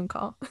from the Zoom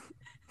call.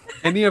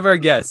 Any of our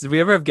guests, if we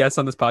ever have guests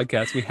on this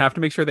podcast, we have to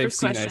make sure they've First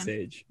seen question. Ice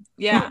Age.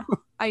 Yeah.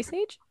 Ice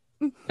Age?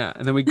 Yeah,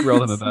 and then we grill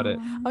them about it.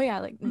 Oh yeah,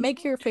 like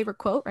make your favorite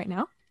quote right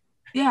now.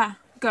 Yeah.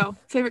 Go.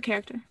 Favorite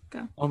character.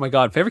 Go. Oh my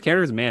God, favorite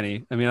character is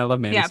Manny. I mean, I love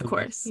Manny. Yeah, so of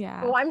course.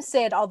 Yeah. Oh, I'm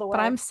Sid all the way.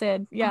 But I'm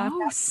Sid. Yeah.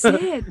 Oh,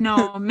 Sid.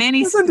 No,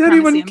 Manny's Doesn't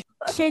anyone supremacy.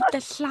 Sid the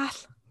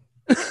Sloth.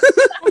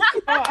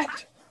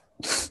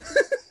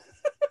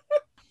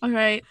 All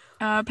right.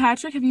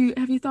 Patrick, have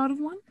you thought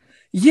of one?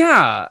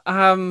 Yeah.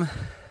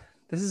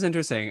 This is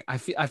interesting. I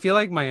feel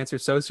like my answer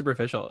is so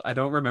superficial. I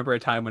don't remember a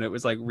time when it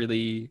was like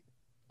really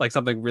like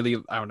something really,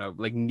 I don't know,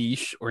 like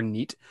niche or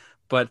neat.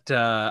 But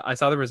I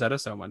saw the Rosetta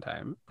Stone one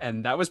time,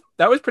 and that was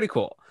pretty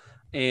cool.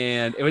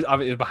 And it was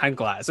obviously behind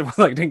glass. It was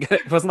like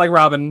it wasn't like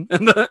Robin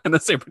and the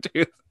saber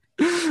tooth.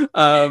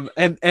 And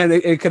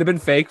it could have been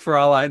fake for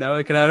all I know.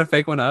 It could have had a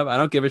fake one up. I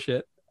don't give a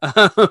shit.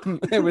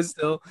 It was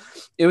still,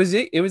 it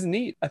was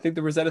neat. I think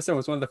the Rosetta Stone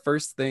was one of the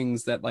first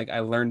things that like I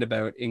learned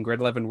about in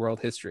grade 11 world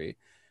history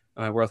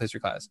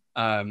class,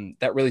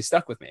 that really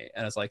stuck with me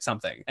as like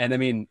something. And I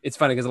mean, it's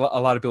funny because a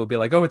lot of people be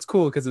like, oh, it's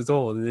cool because it's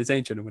old and it's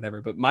ancient and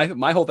whatever, but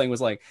my whole thing was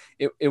like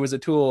it was a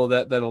tool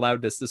that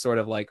allowed us to sort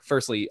of like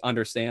firstly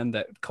understand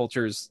that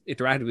cultures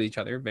interacted with each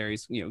other,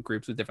 various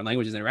groups with different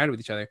languages interacted with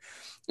each other,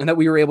 and that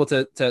we were able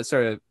to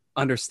sort of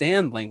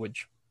understand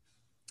language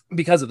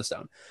because of the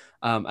stone.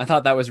 I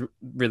thought that was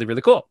really,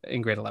 really cool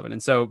in grade 11.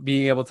 And so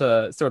being able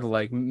to sort of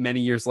like many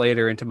years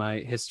later into my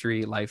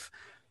history life,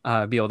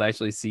 be able to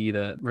actually see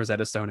the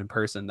Rosetta Stone in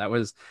person, that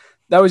was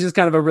just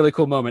kind of a really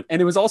cool moment.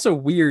 And it was also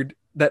weird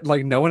that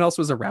like no one else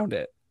was around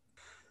it.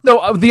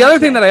 So the other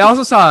thing that I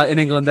also saw in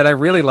England that I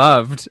really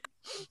loved,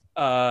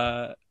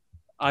 I'm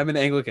an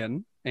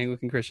Anglican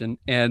Christian,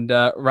 and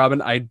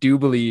Robin, I do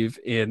believe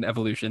in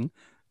evolution.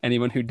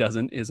 Anyone who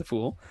doesn't is a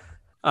fool.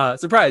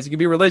 Surprise, you can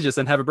be religious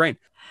and have a brain.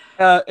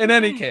 In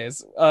any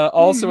case,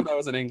 also when I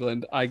was in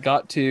England, I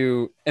got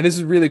to, and this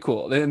is really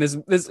cool, and this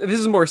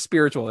is more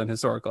spiritual than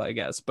historical, I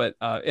guess, but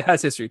it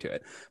has history to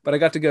it. But I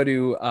got to go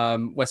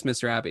to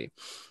Westminster Abbey,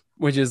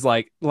 which is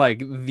like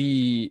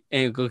the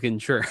Anglican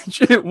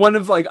church. One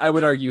of like, I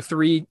would argue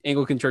 3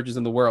 Anglican churches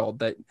in the world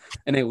that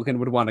an Anglican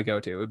would want to go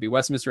to. It would be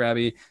Westminster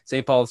Abbey,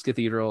 St. Paul's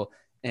Cathedral,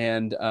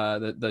 and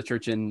the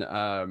church in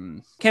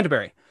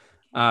Canterbury.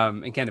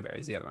 And Canterbury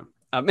is the other one.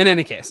 In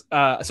any case,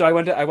 so I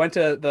went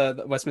to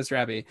the Westminster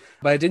Abbey,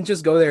 but I didn't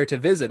just go there to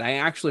visit. I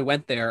actually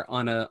went there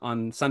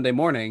on Sunday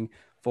morning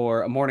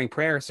for a morning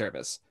prayer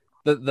service.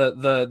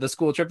 The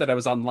school trip that I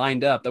was on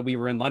lined up, that we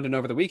were in London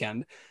over the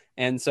weekend,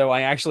 and so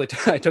I actually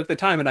I took the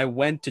time and I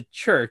went to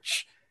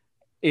church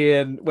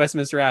in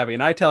Westminster Abbey.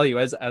 And I tell you,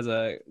 as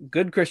a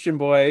good Christian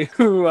boy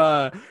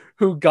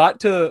who got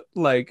to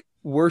like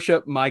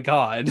worship my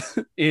God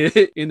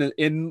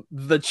in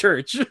the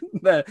church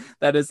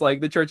that is like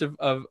the church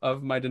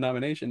of my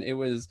denomination,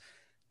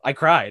 I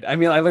cried. I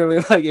mean, I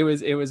literally like it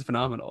was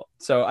phenomenal.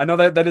 So I know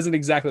that isn't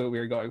exactly what we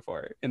were going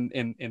for in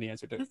the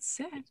answer to That's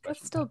sick.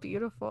 That's still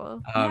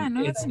beautiful.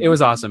 It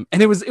was awesome,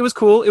 and it was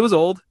cool. It was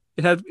old.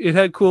 It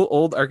had cool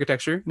old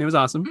architecture, and it was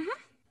awesome.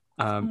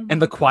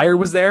 And the choir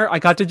was there. I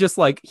got to just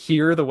like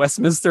hear the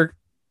Westminster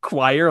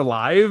choir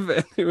live,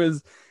 and it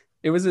was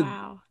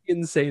an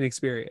insane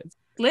experience.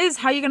 Liz,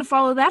 how are you going to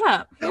follow that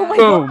up? Oh my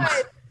Boom.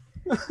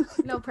 God.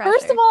 No pressure.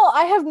 First of all,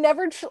 I have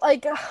never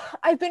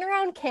I've been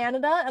around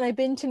Canada and I've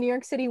been to New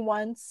York City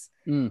once.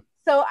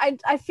 So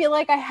I feel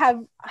like I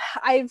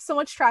have so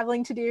much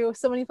traveling to do,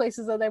 so many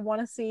places that I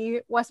want to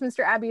see.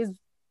 Westminster Abbey is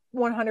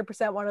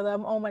 100% one of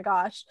them. Oh my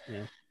gosh.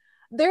 Yeah.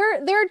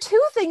 There are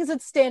 2 things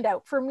that stand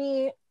out for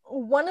me.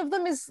 One of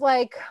them is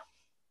like,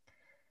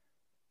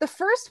 the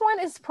first one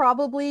is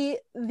probably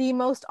the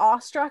most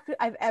awestruck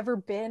I've ever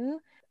been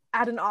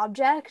at an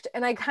object,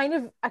 and I kind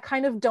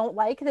of don't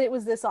like that it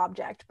was this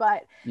object,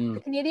 but the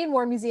Canadian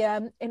War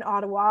Museum in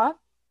Ottawa,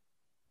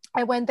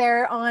 I went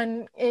there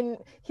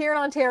here in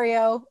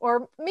Ontario,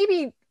 or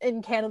maybe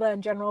in Canada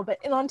in general, but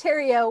in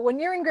Ontario, when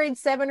you're in grade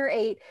 7 or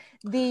 8,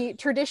 the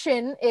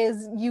tradition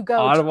is you go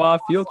Ottawa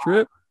field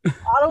trip.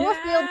 Ottawa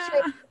field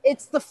trip.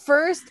 It's the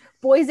first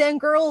boys and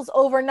girls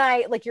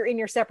overnight, like you're in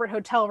your separate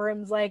hotel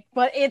rooms, like,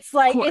 but it's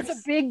like it's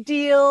a big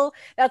deal.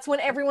 That's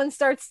when everyone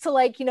starts to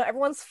like,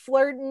 everyone's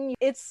flirting.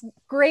 It's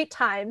great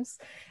times.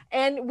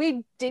 And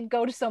we did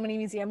go to so many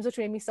museums, which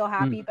made me so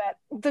happy. But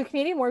the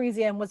Canadian War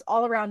Museum was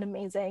all around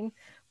amazing.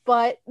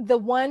 But the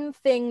one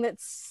thing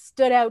that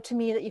stood out to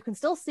me that you can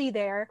still see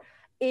there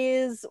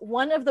is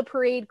one of the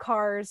parade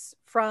cars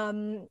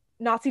from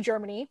Nazi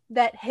Germany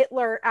that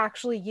Hitler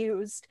actually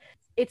used.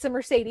 It's a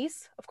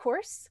Mercedes, of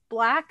course,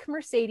 black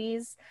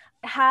Mercedes,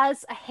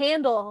 has a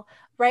handle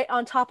right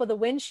on top of the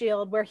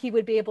windshield where he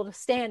would be able to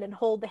stand and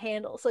hold the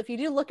handle. So if you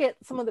do look at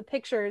some of the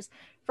pictures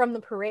from the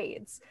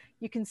parades,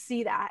 you can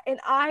see that. And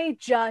I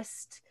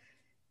just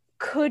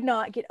could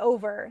not get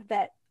over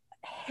that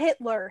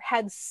Hitler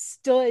had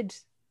stood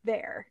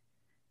there.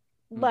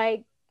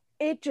 Like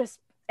it just,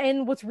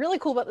 and what's really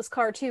cool about this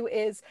car too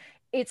is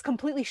it's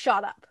completely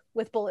shot up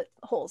with bullet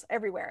holes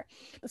everywhere.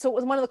 So it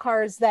was one of the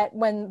cars that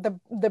when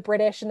the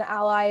British and the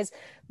Allies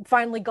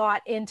finally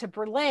got into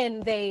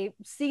Berlin, they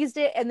seized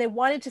it and they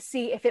wanted to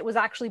see if it was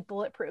actually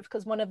bulletproof,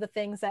 because one of the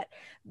things that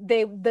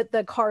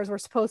the cars were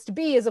supposed to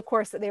be is, of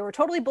course, that they were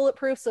totally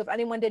bulletproof. So if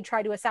anyone did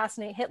try to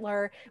assassinate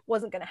Hitler, it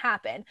wasn't going to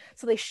happen.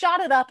 So they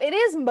shot it up. It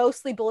is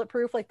mostly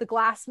bulletproof, like the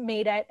glass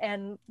made it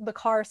and the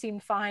car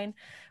seemed fine.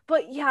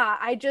 But yeah,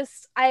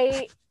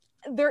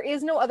 there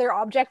is no other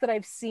object that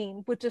I've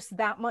seen with just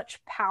that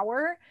much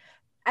power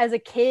as a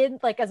kid,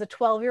 like as a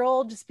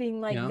 12-year-old, just being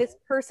like this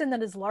person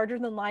that is larger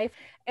than life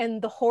and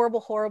the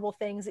horrible, horrible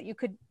things that you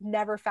could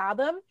never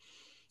fathom.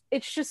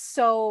 it's just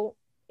so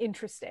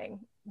interesting.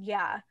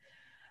 Yeah.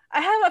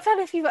 I've had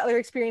a few other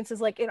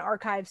experiences like in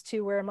archives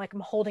too, where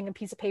I'm holding a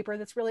piece of paper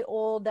that's really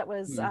old. That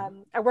was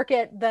I work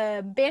at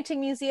the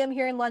Banting Museum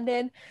here in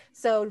London.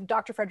 So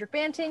Dr. Frederick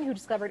Banting, who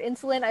discovered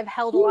insulin, I've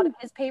held a lot of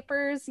his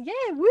papers.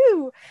 Yeah,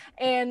 woo!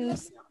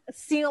 And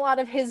seen a lot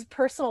of his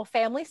personal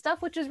family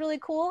stuff, which is really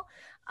cool.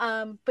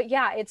 But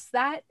yeah, it's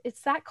that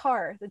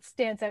car that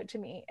stands out to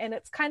me, and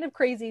it's kind of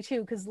crazy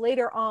too, because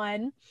later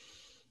on,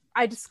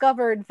 I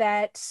discovered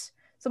that.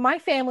 So my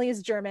family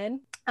is German.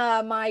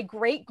 My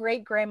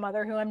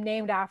great-great-grandmother, who I'm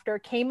named after,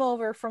 came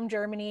over from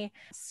Germany.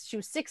 She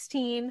was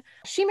 16.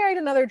 She married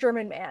another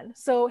German man.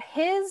 So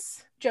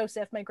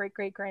Joseph, my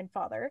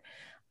great-great-grandfather,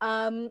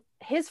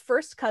 his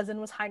first cousin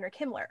was Heinrich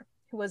Himmler,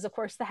 who was, of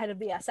course, the head of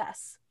the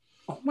SS.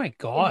 Oh my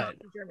God.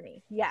 In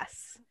Germany.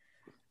 Yes.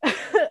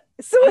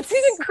 So it's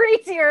even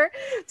crazier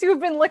to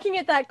have been looking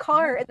at that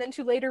car and then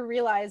to later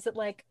realize that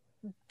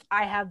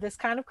I have this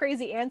kind of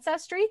crazy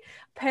ancestry.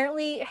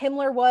 Apparently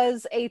Himmler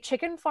was a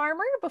chicken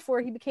farmer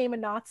before he became a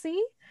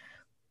Nazi.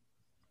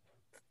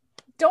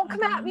 Don't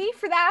come at me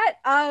for that.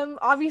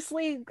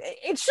 Obviously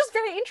it's just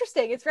very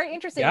interesting. It's very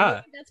interesting.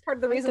 Yeah. That's part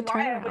of the reason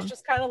why I was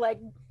just kind of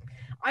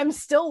I'm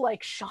still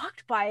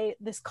shocked by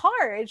this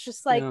car. It's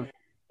just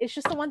it's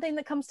just the one thing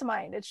that comes to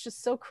mind. It's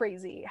just so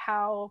crazy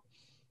how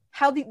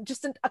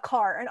a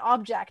car, an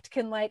object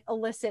can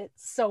elicit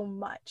so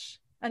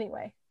much.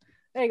 Anyway.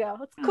 There you go.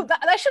 That's cool.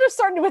 I should have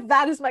started with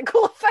that as my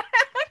cool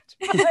fact.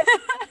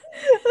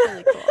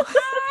 Really cool.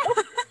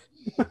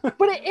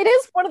 But it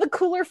is one of the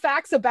cooler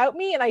facts about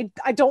me, and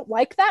I don't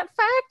like that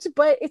fact,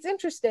 but it's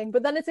interesting.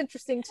 But then it's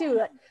interesting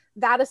too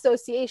that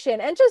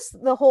association, and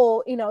just the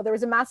whole, there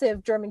was a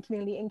massive German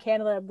community in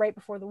Canada right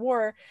before the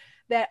war,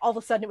 that all of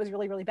a sudden it was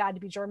really, really bad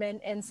to be German.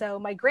 And so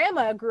my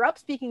grandma grew up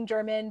speaking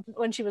German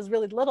when she was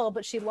really little,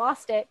 but she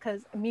lost it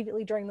because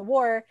immediately during the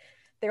war,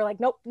 they were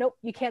like, nope,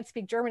 you can't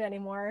speak German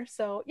anymore.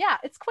 So yeah,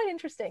 it's quite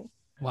interesting.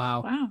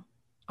 Wow.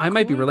 I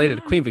might be related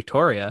to Queen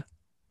Victoria.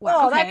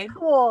 Wow, okay. That's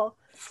cool.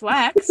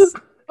 Flex.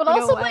 But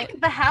also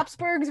the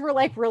Habsburgs were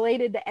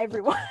related to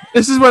everyone.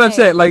 This is what I'm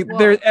saying.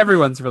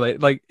 Everyone's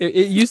related.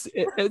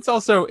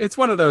 It's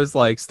one of those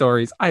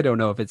stories. I don't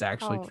know if it's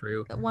actually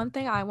true. The one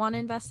thing I want to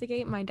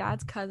investigate, my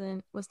dad's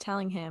cousin was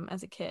telling him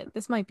as a kid,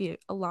 this might be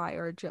a lie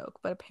or a joke,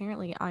 but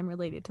apparently I'm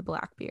related to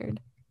Blackbeard.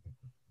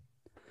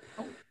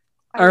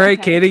 All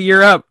right, Katie,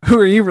 you're up. Who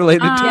are you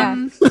related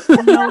to?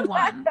 No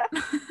one.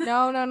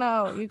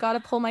 No. You got to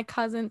pull my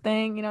cousin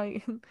thing.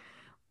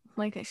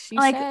 She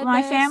said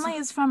my family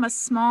is from a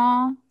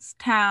small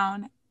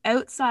town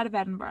outside of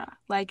Edinburgh.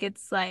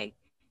 It's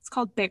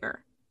called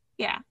Bigger.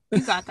 Yeah,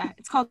 you got that.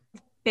 It's called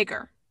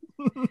Bigger.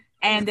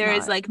 And there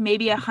is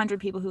maybe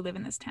 100 people who live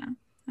in this town.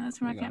 That's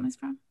where my family's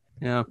from.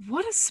 Yeah.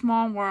 What a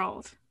small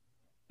world.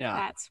 Yeah.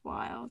 That's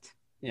wild.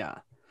 Yeah.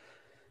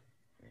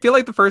 I feel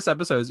like the first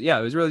episodes, it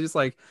was really just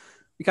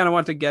we kind of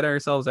want to get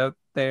ourselves out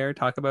there,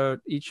 talk about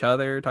each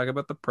other, talk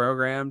about the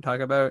program,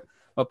 talk about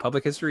what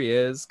public history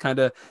is. Kind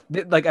of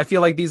I feel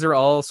like these are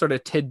all sort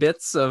of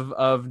tidbits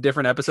of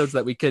different episodes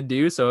that we could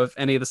do. So if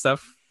any of the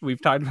stuff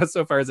we've talked about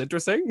so far is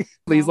interesting,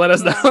 please let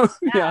us know.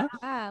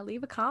 Yeah,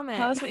 leave a comment.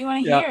 Tell us what you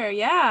want to hear.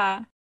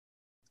 Yeah.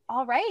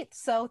 All right.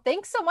 So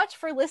thanks so much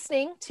for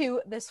listening to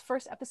this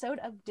first episode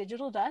of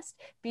Digital Dust.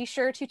 Be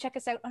sure to check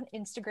us out on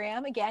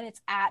Instagram. Again,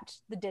 it's at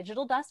the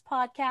Digital Dust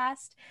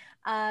Podcast.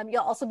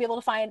 You'll also be able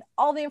to find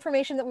all the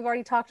information that we've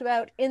already talked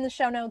about in the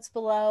show notes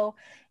below.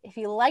 If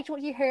you liked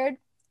what you heard,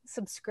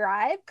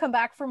 subscribe, come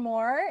back for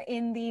more.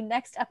 In the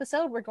next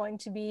episode, we're going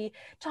to be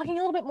talking a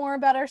little bit more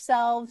about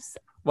ourselves.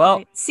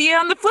 Well, see you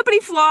on the flippity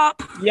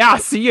flop. Yeah,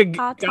 see you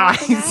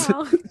guys.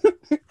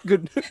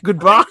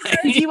 Goodbye.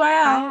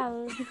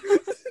 TYL.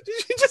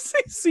 Did you just say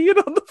see it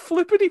on the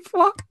flippity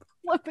flop?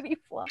 Flippity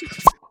flop.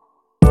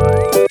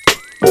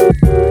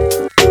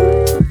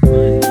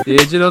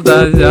 Digital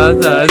Dust.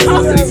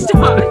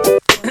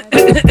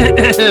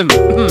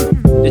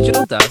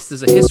 Digital Dust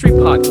is a history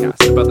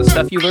podcast about the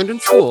stuff you learned in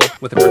school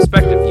with a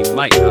perspective you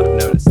might not have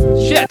noticed.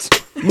 Shit!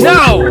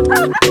 No!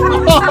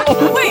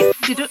 Oh, wait.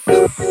 Digital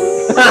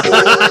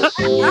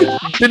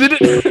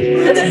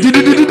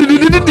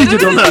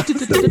Dust.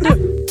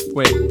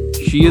 Wait,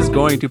 she is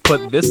going to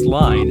put this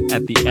line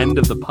at the end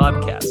of the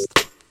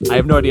podcast. I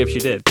have no idea if she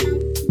did.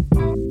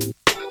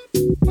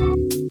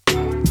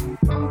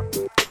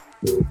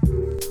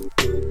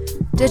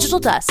 Digital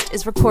Dust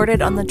is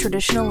recorded on the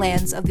traditional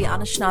lands of the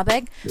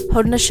Anishinaabe,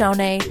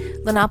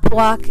 Haudenosaunee,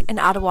 Lenape, and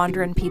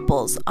Attawandaron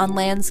peoples on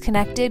lands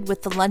connected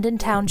with the London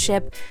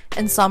Township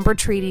and Sombre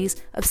Treaties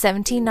of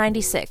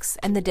 1796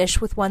 and the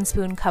Dish with One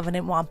Spoon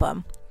Covenant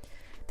Wampum.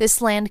 This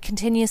land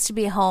continues to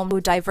be home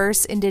to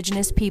diverse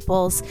Indigenous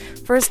peoples,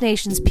 First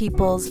Nations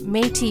peoples,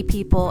 Métis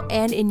people,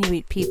 and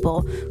Inuit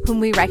people, whom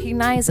we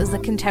recognize as the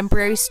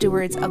contemporary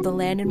stewards of the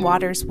land and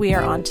waters we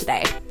are on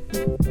today.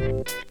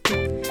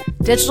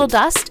 Digital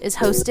Dust is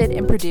hosted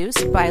and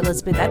produced by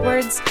Elizabeth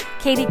Edwards,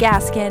 Katie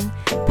Gaskin,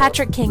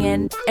 Patrick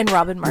Kingan, and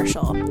Robin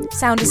Marshall.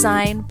 Sound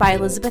design by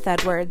Elizabeth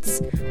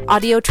Edwards.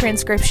 Audio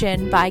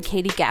transcription by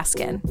Katie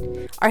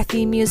Gaskin. Our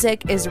theme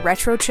music is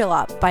Retro Chill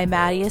Up by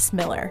Mattias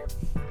Miller.